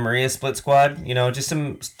Santa Maria split squad. You know, just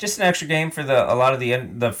an extra game for a lot of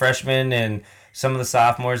the freshmen and some of the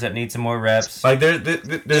sophomores that need some more reps. Like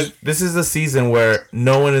this is a season where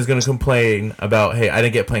no one is going to complain about, hey, I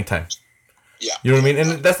didn't get playing time. Yeah. You know what I mean?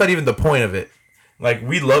 And that's not even the point of it. Like,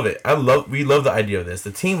 we love it. We love the idea of this.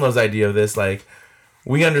 The team loves the idea of this. Like,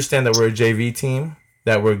 we understand that we're a JV team,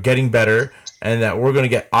 that we're getting better, and that we're going to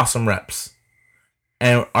get awesome reps.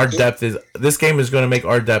 And our depth this game is going to make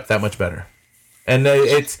our depth that much better. And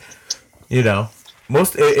it's, you know,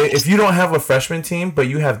 if you don't have a freshman team, but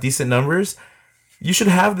you have decent numbers, you should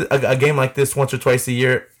have a game like this once or twice a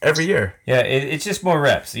year, every year. Yeah, it's just more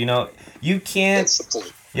reps. You know, you can't. That's the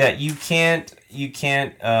point. Yeah, you can't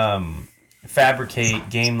fabricate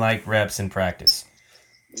game-like reps in practice.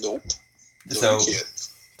 Nope. No, So- you can't.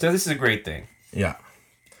 So this is a great thing. Yeah.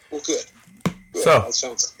 Well, good. So- that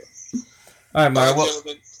sounds like it. All right, All Mario. right, Well,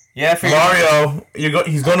 gentlemen. yeah, I figured. Mario,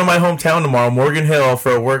 he's going to my hometown tomorrow, Morgan Hill,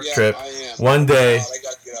 for a work Yeah, trip. I am. One day. I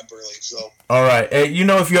got to get up early, so. All right. Hey,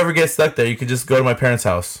 if you ever get stuck there, you could just go to my parents'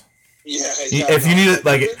 house. Yeah. If you need it,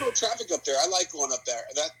 like- there's no traffic up there. I like going up there.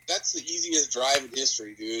 That's the easiest drive in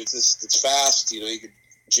history, dude. It's fast. You know, you could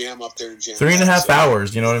jam up there and jam. 3.5 out, so-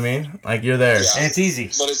 hours. You know what I mean? Like, you're there. Yeah. And it's easy.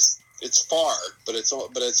 But it's far. But there's no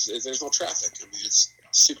traffic. I mean, it's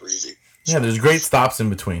super easy. Yeah, there's great stops in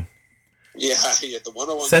between. Yeah. The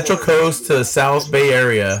 101 Central corner. Coast to South Bay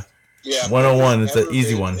Area. Yeah. 101 is If an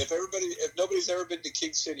easy one. If nobody's ever been to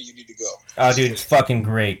King City, you need to go. Oh, dude, it's fucking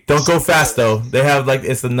great. Don't go fast though. They have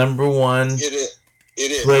it's the number one It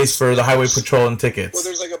is. place for the highway patrol and Well, tickets.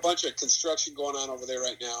 there's like a bunch of construction going on over there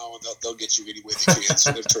right now, and they'll get you any way they can.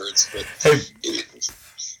 So they're turds, but Hey, it is.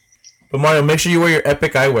 but Mario, make sure you wear your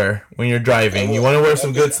Epic Eyewear when you're driving. You want to wear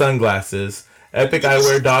some good sunglasses.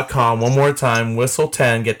 EpicEyewear.com. One more time. Whistle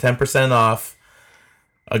 10. Get 10% off.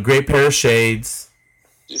 A great pair of shades.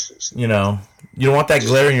 You know, you don't want that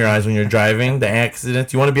glare in your eyes when you're driving. The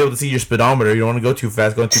accidents. You want to be able to see your speedometer. You don't want to go too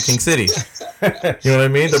fast going through King City. You know what I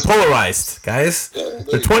mean? They're polarized, guys.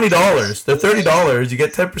 They're $20. They're $30. You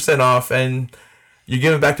get 10% off, and you're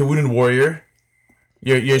giving back to Wounded Warrior.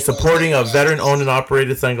 You're supporting a veteran-owned and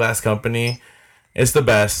operated sunglass company. It's the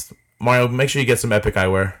best. Mario, make sure you get some Epic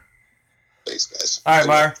Eyewear. Thanks, guys. All right,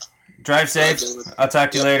 Mar. Drive safe. All right, I'll talk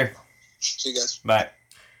to you Yep. later. See you guys. Bye.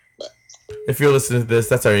 If you're listening to this,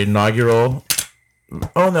 that's our inaugural.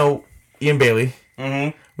 Oh no, Ian Bailey.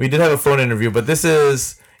 Mm-hmm. We did have a phone interview, but this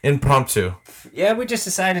is impromptu. Yeah, we just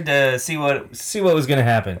decided to see what was gonna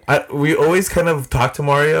happen. We always kind of talk to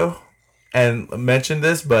Mario and mention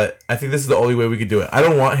this, but I think this is the only way we could do it. I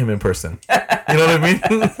don't want him in person. You know what I mean?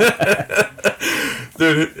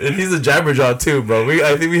 Dude, and he's a jabberjaw too, bro.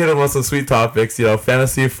 I think we hit him on some sweet topics,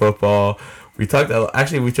 fantasy football. We talked,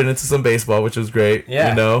 actually, we turned into some baseball, which was great,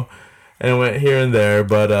 Yeah. And it went here and there,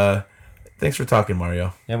 but thanks for talking,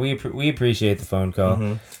 Mario. Yeah, we appreciate the phone call.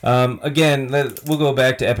 Mm-hmm. Again, we'll go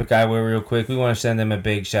back to Epic Eyewear real quick. We want to send them a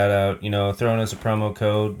big shout out. Throwing us a promo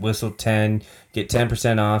code Whistle10, get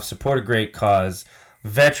 10% off. Support a great cause.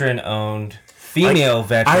 Veteran owned, female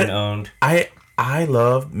veteran owned. I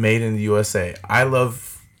love Made in the USA. I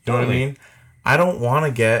love, you know what I Totally. mean? I don't want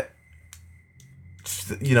to get,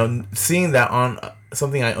 seeing that on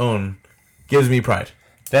something I own gives me pride.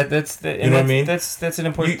 That's You know what I mean? That's an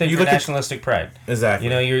important thing You for look at- nationalistic pride. Exactly.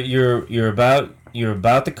 You're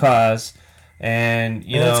about the cause, and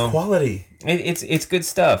It's quality. it's good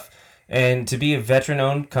stuff. And to be a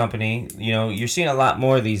veteran-owned company, you're seeing a lot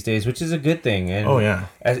more these days, which is a good thing. And Oh, yeah.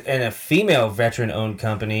 and a female veteran-owned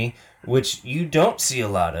company, which you don't see a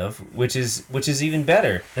lot of, which is even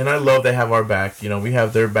better. And I love they have our back. You know, we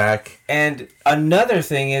have their back. And another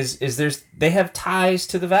thing is they have ties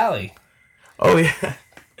to the Valley. Oh yeah.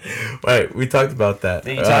 Right, we talked about that.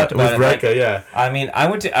 You talked about with it, Rekka, yeah. I mean, I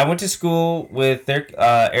went to school with their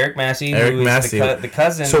Eric Massey, who is the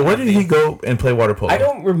cousin. So where did he go and play water polo? I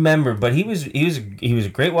don't remember, but he was a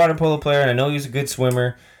great water polo player, and I know he was a good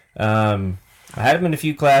swimmer. I had him in a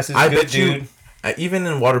few classes. I good bet dude. you, even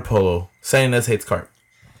in water polo, San Ynez hates carp.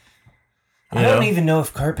 I don't even know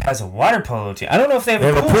if Carp has a water polo team. I don't know if they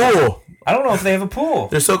have a pool. I don't know if they have a pool.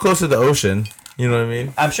 They're so close to the ocean. You know what I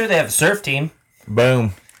mean? I'm sure they have a surf team.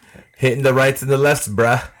 Boom. Hitting the rights and the lefts,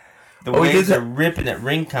 bruh. The waves are ripping at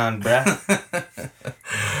Rincon, bruh.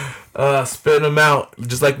 Spitting them out,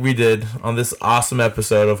 just like we did on this awesome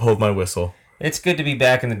episode of Hold My Whistle. It's good to be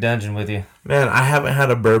back in the dungeon with you. Man, I haven't had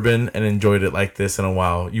a bourbon and enjoyed it like this in a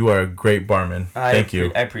while. You are a great barman. Thank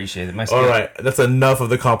you. I appreciate it. All right, that's enough of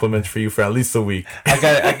the compliments for you for at least a week. I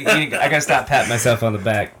gotta stop patting myself on the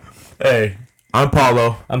back. Hey, I'm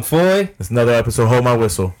Paulo. I'm Foy. It's another episode of Hold My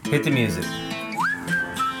Whistle. Hit the music.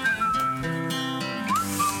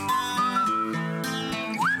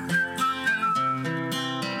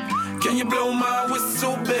 Can you blow my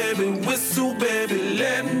whistle, baby,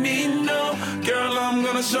 let me know. Girl, I'm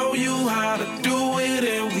gonna show you how to do it,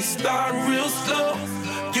 and we start real slow.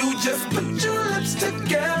 You just put your lips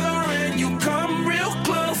together and you come real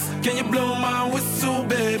close. Can you blow my whistle,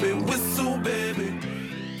 baby,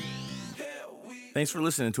 Thanks for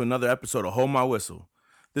listening to another episode of Hold My Whistle.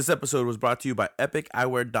 This episode was brought to you by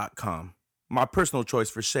EpicEyewear.com, my personal choice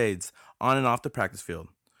for shades on and off the practice field.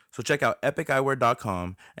 So check out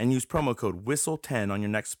EpicEyewear.com and use promo code WHISTLE10 on your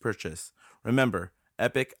next purchase. Remember,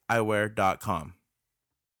 EpicEyewear.com.